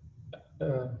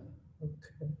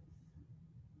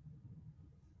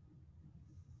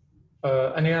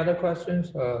 Any other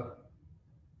questions?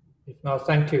 If not,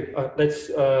 thank you. Let's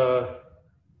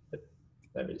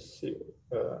let me see.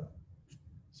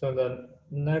 So the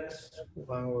next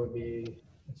one will be,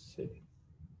 let's see.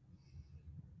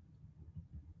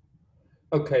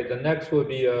 Okay, the next will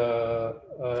be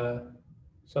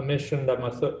submission number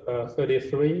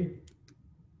 33.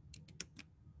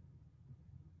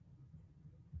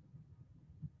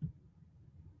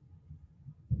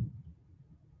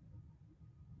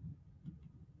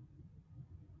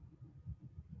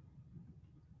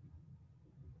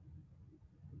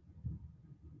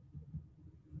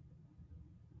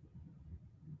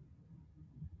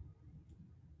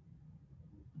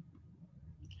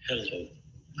 Hello,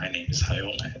 my name is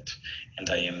Hayonet, and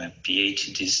I am a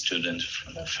PhD student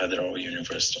from the Federal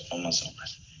University of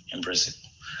Amazonas in Brazil.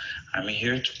 I'm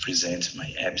here to present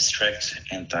my abstract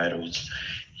entitled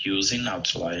Using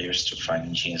Outliers to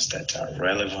Find Genes that are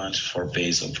Relevant for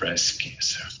Basal Breast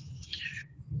Cancer.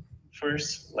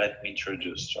 First, let me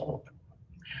introduce our group.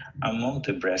 Among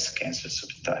the breast cancer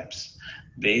subtypes,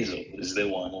 basal is the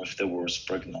one with the worst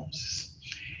prognosis.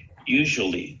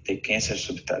 Usually, the cancer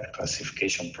subtype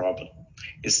classification problem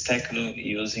is tackled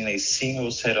using a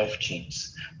single set of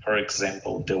genes, for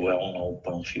example, the well-known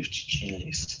PAM50 gene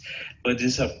list, but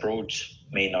this approach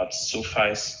may not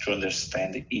suffice to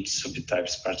understand each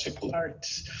subtype's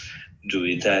particularities.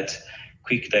 Due to that,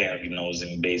 quick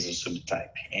diagnosing basal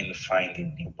subtype and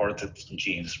finding important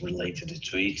genes related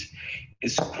to it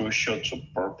is crucial to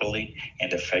properly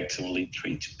and effectively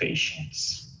treat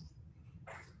patients.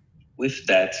 With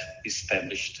that,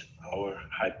 established our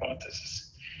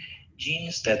hypothesis.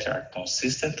 Genes that are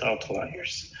consistent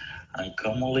outliers,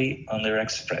 uncommonly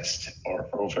underexpressed or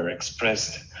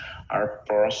overexpressed, are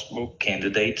possible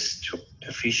candidates to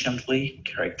efficiently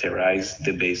characterize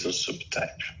the basal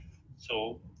subtype.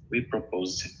 So, we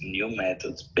proposed new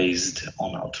methods based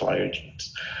on outlier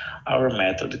genes. Our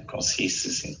method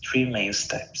consists in three main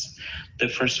steps. The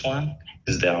first one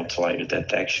is the outlier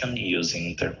detection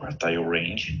using interquartile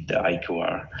range, the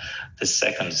IQR. The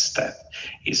second step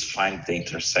is find the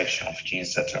intersection of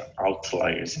genes that are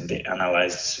outliers in the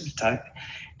analyzed subtype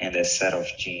and a set of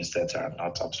genes that are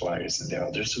not outliers in the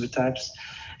other subtypes.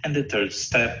 And the third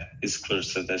step is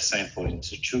cluster the sample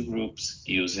into two groups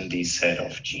using this set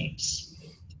of genes.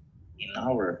 In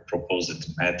our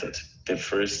proposed method, the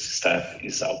first step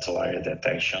is outlier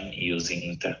detection using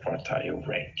interquartile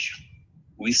range.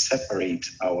 We separate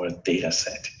our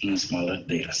dataset in smaller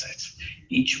datasets,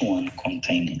 each one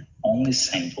containing only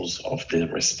samples of the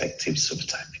respective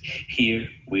subtype. Here,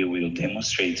 we will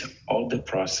demonstrate all the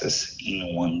process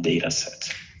in one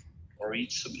dataset. For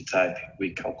each subtype, we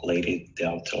calculated the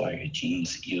outlier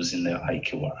genes using the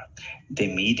IQR. The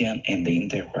median and the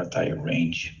interquartile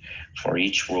range for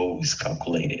each row is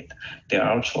calculated. The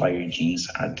outlier genes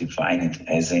are defined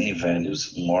as any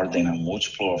values more than a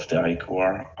multiple of the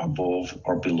IQR above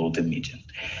or below the median.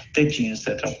 The genes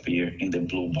that appear in the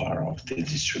blue bar of the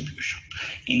distribution.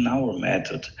 In our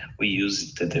method, we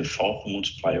use the default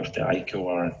multiplier of the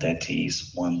IQR that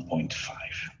is 1.5.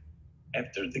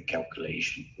 After the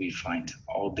calculation, we find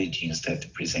all the genes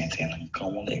that present an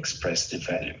uncommonly expressed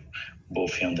value,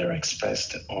 both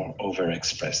underexpressed or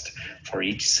overexpressed, for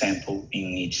each sample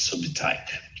in each subtype.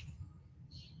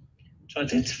 To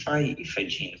identify if a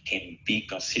gene can be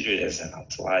considered as an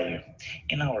outlier,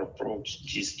 in our approach,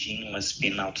 this gene must be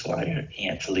an outlier in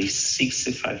at least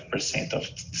 65% of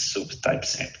the subtype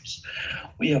samples.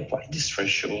 We apply this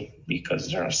threshold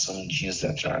because there are some genes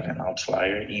that are an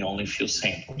outlier in only few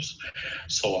samples.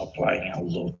 So applying a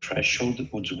low threshold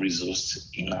would result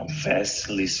in a vast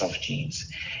list of genes.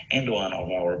 And one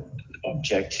of our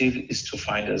objective is to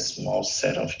find a small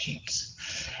set of genes.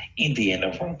 In the end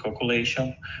of our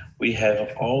calculation, we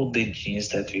have all the genes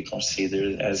that we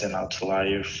consider as an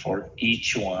outlier for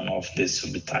each one of the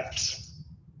subtypes.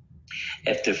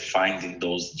 After finding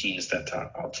those genes that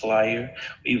are outlier,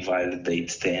 we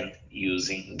validate them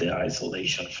using the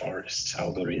isolation forest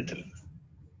algorithm.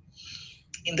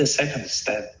 In the second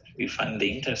step, we find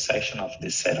the intersection of the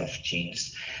set of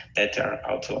genes that are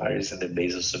outliers in the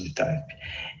basal subtype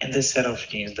and the set of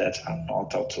genes that are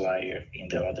not outlier in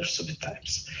the other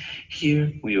subtypes.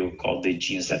 Here, we will call the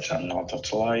genes that are not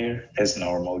outlier as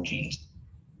normal genes.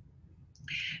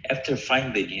 After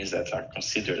finding the genes that are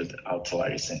considered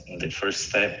outliers in the first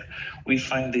step, we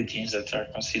find the genes that are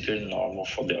considered normal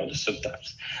for the other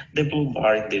subtypes, the blue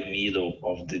bar in the middle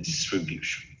of the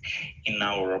distribution. In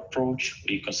our approach,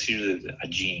 we consider a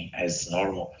gene as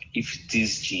normal if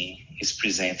this gene is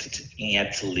presented in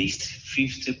at least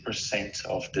 50%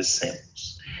 of the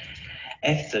samples.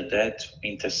 After that,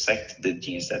 we intersect the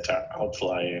genes that are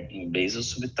outlier in basal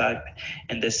subtype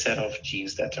and the set of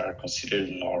genes that are considered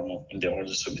normal in the other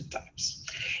subtypes.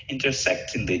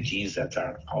 Intersecting the genes that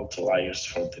are outliers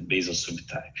for the basal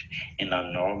subtype and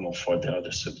are normal for the other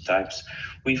subtypes,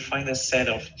 we find a set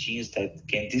of genes that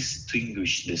can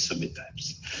distinguish the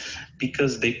subtypes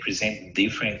because they present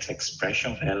different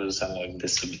expression values among the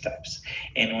subtypes.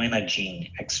 And when a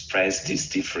gene expresses this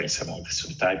difference among the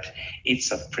subtypes,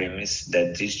 it's a premise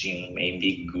that this gene may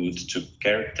be good to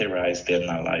characterize the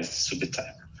analyzed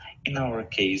subtype. In our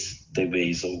case, the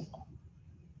basal.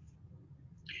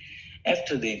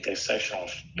 After the intersection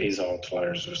of basal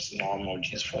outliers with normal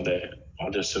genes from the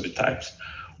other subtypes,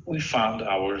 we found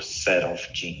our set of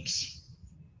genes.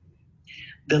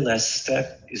 The last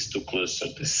step is to cluster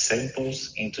the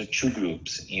samples into two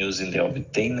groups using the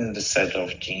obtained set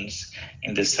of genes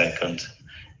in the second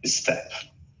step.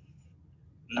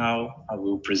 Now I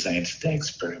will present the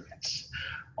experiments.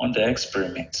 On the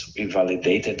experiments, we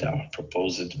validated our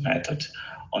proposed method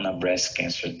on a breast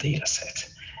cancer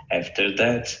dataset. After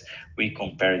that, we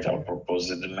compared our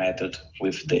proposed method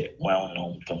with the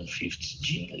well-known PAM50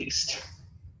 gene list.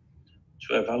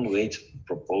 To evaluate the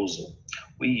proposal,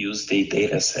 we used a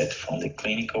dataset from the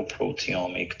Clinical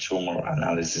Proteomic Tumor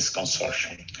Analysis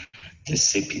Consortium, the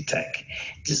CPTEC.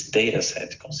 This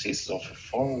dataset consists of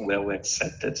 4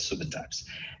 well-accepted subtypes: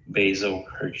 basal,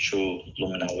 HER2,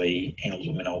 luminal A, and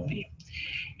luminal B.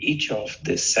 Each of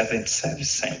the 77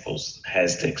 samples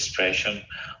has the expression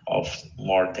of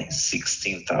more than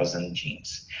 16,000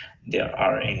 genes, the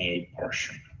RNA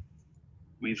portion.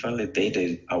 We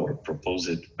validated our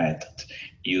proposed method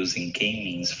using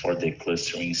k-means for the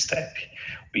clustering step.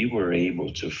 We were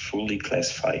able to fully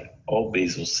classify all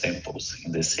basal samples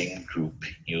in the same group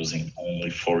using only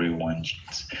 41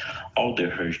 genes. All the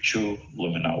HER2,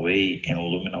 luminal A, and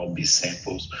luminal B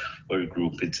samples were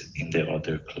grouped in the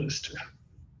other cluster.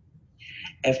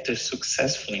 After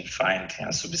successfully finding a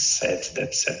subset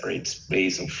that separates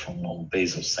basal from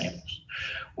non-basal samples,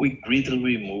 we greatly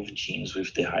remove genes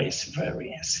with the highest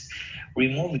variance.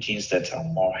 Remove genes that are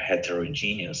more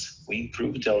heterogeneous. We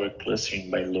improved our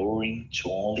clustering by lowering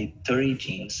to only 30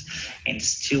 genes and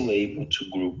still able to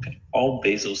group all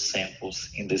basal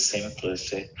samples in the same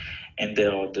cluster and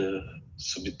the other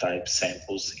subtype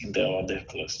samples in the other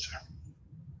cluster.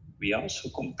 We also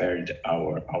compared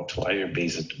our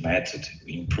outlier-based method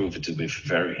we improved with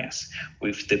variance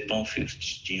with the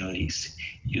PAM50 gene list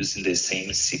using the same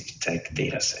CPTEC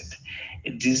dataset.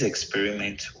 This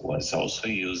experiment was also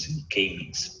using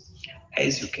k-means.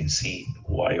 As you can see,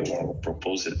 while our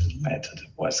proposed method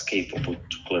was capable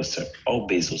to cluster all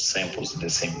basal samples in the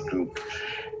same group,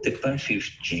 the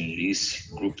PAM50 gene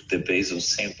list grouped the basal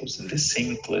samples in the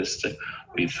same cluster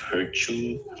with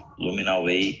HER2,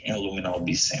 luminal A, and luminal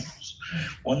B samples.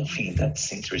 One thing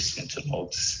that's interesting to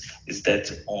notice is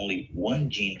that only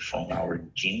one gene from our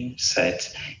gene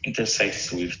set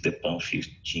intersects with the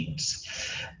PAM50 genes,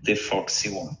 the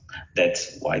FOXC1,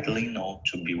 that's widely known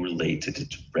to be related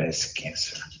to breast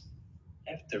cancer.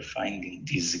 After finding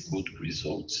these good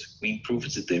results, we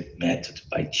improved the method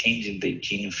by changing the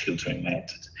gene filtering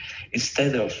method.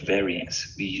 Instead of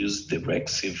variance, we used the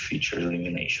regressive feature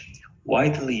elimination,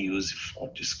 widely used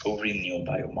for discovering new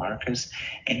biomarkers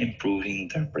and improving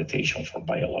interpretation for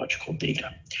biological data.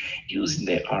 Using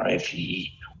the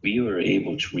RFE, we were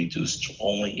able to reduce to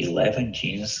only 11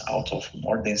 genes out of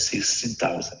more than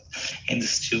 16,000 and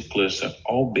still cluster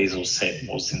all basal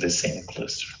samples in the same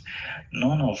cluster.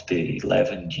 None of the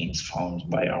 11 genes found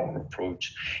by our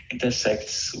approach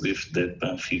intersects with the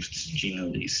PAM50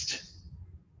 gene list.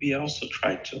 We also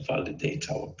tried to validate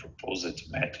our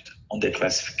proposed method on the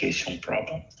classification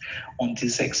problem. On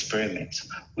this experiment,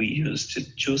 we used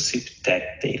two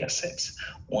CPTEC datasets,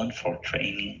 one for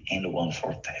training and one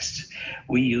for test.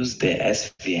 We used the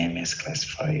SVM as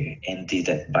classifier and did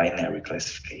a binary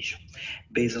classification,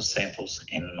 basal samples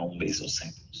and non-basal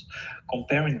samples.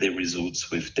 Comparing the results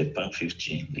with the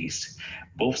PAN15 list,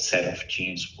 both set of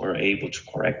genes were able to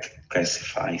correctly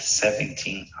classify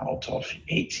 17 out of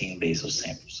 18 basal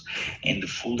samples and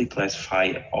fully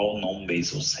classify all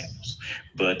non-basal samples.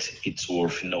 But it's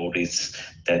worth notice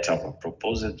that our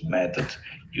proposed method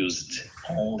used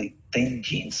only 10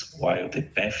 genes, while the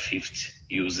PAN50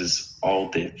 uses all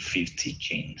the 50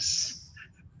 genes.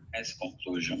 As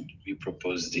conclusion, we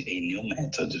proposed a new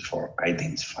method for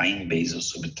identifying basal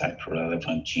subtype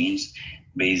relevant genes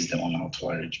based on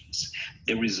outlier genes.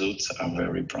 The results are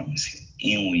very promising,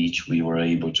 in which we were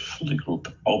able to fully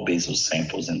group all basal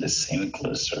samples in the same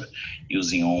cluster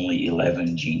using only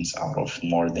 11 genes out of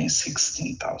more than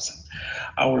 16,000.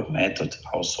 Our method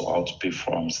also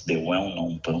outperforms the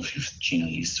well-known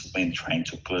PAN15 list when trying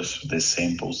to cluster the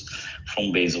samples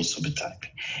from basal subtype,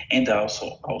 and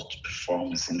also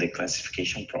outperforms in the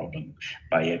classification problem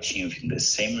by achieving the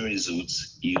same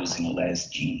results using less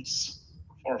genes.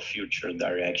 For future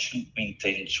direction, we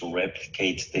intend to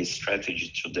replicate the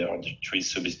strategy to the other 3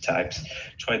 subtypes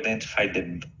to identify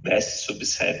the best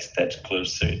subset that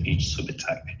cluster each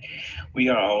subtype. We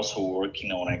are also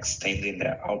working on extending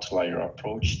the outlier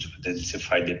approach to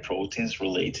identify the proteins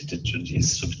related to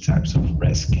these subtypes of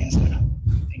breast cancer.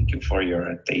 Thank you for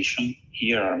your attention.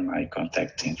 Here are my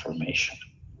contact information.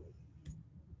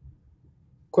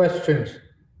 Questions?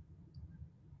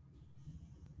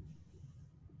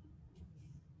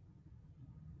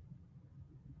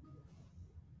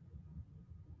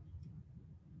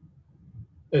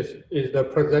 Is the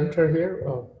presenter here?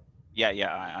 Oh.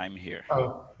 Yeah, I'm here.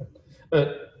 Oh.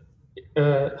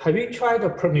 Have you tried a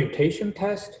permutation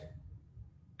test?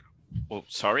 Oh,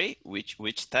 sorry, which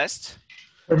test?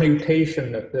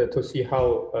 Permutation to see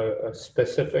how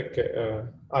specific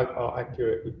or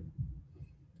accurate.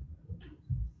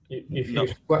 If no.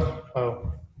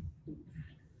 Oh.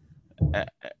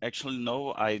 Actually,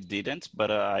 no, I didn't,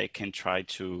 but I can try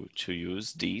to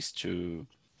use these to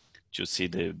see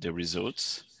the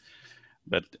results,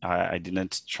 but I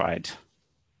didn't try.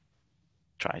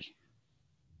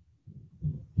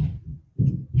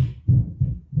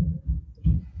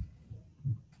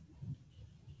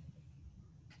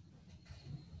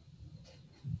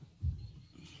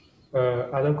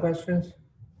 Other questions?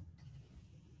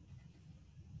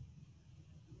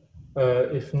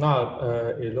 If not,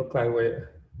 it looks like we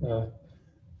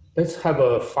let's have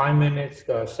a 5 minutes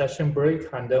session break,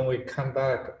 and then we come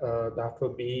back. That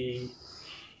will be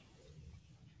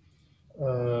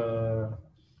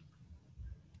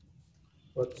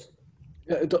what's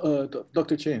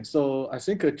Dr. Chen. So I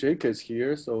think Jake is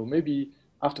here. So maybe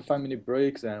after 5-minute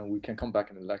breaks, and we can come back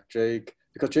and elect Jake,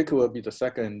 because Jake will be the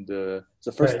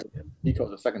first speaker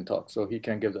of the second talk. So he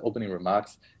can give the opening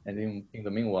remarks, and in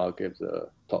the meanwhile, give the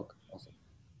talk also.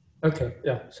 Okay,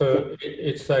 yeah. So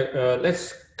it's like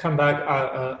let's come back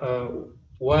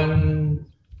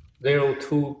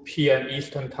 1:02 p.m.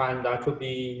 Eastern time. That would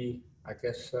be, I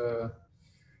guess,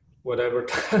 whatever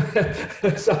time.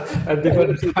 So a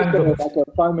different time. Like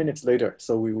 5 minutes later.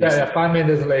 So we will. Yeah, 5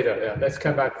 minutes later. Yeah, let's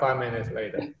come back 5 minutes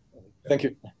later. Thank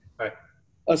you. Right.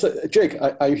 So Jake,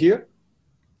 are you here?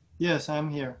 Yes,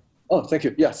 I'm here. Oh, thank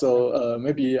you. Yeah. So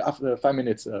maybe after 5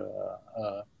 minutes,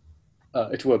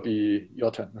 it will be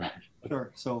your turn, right?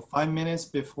 Sure. So 5 minutes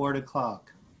before the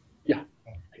clock. Yeah.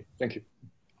 Okay. Thank you.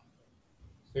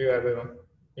 See you everyone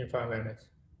in 5 minutes.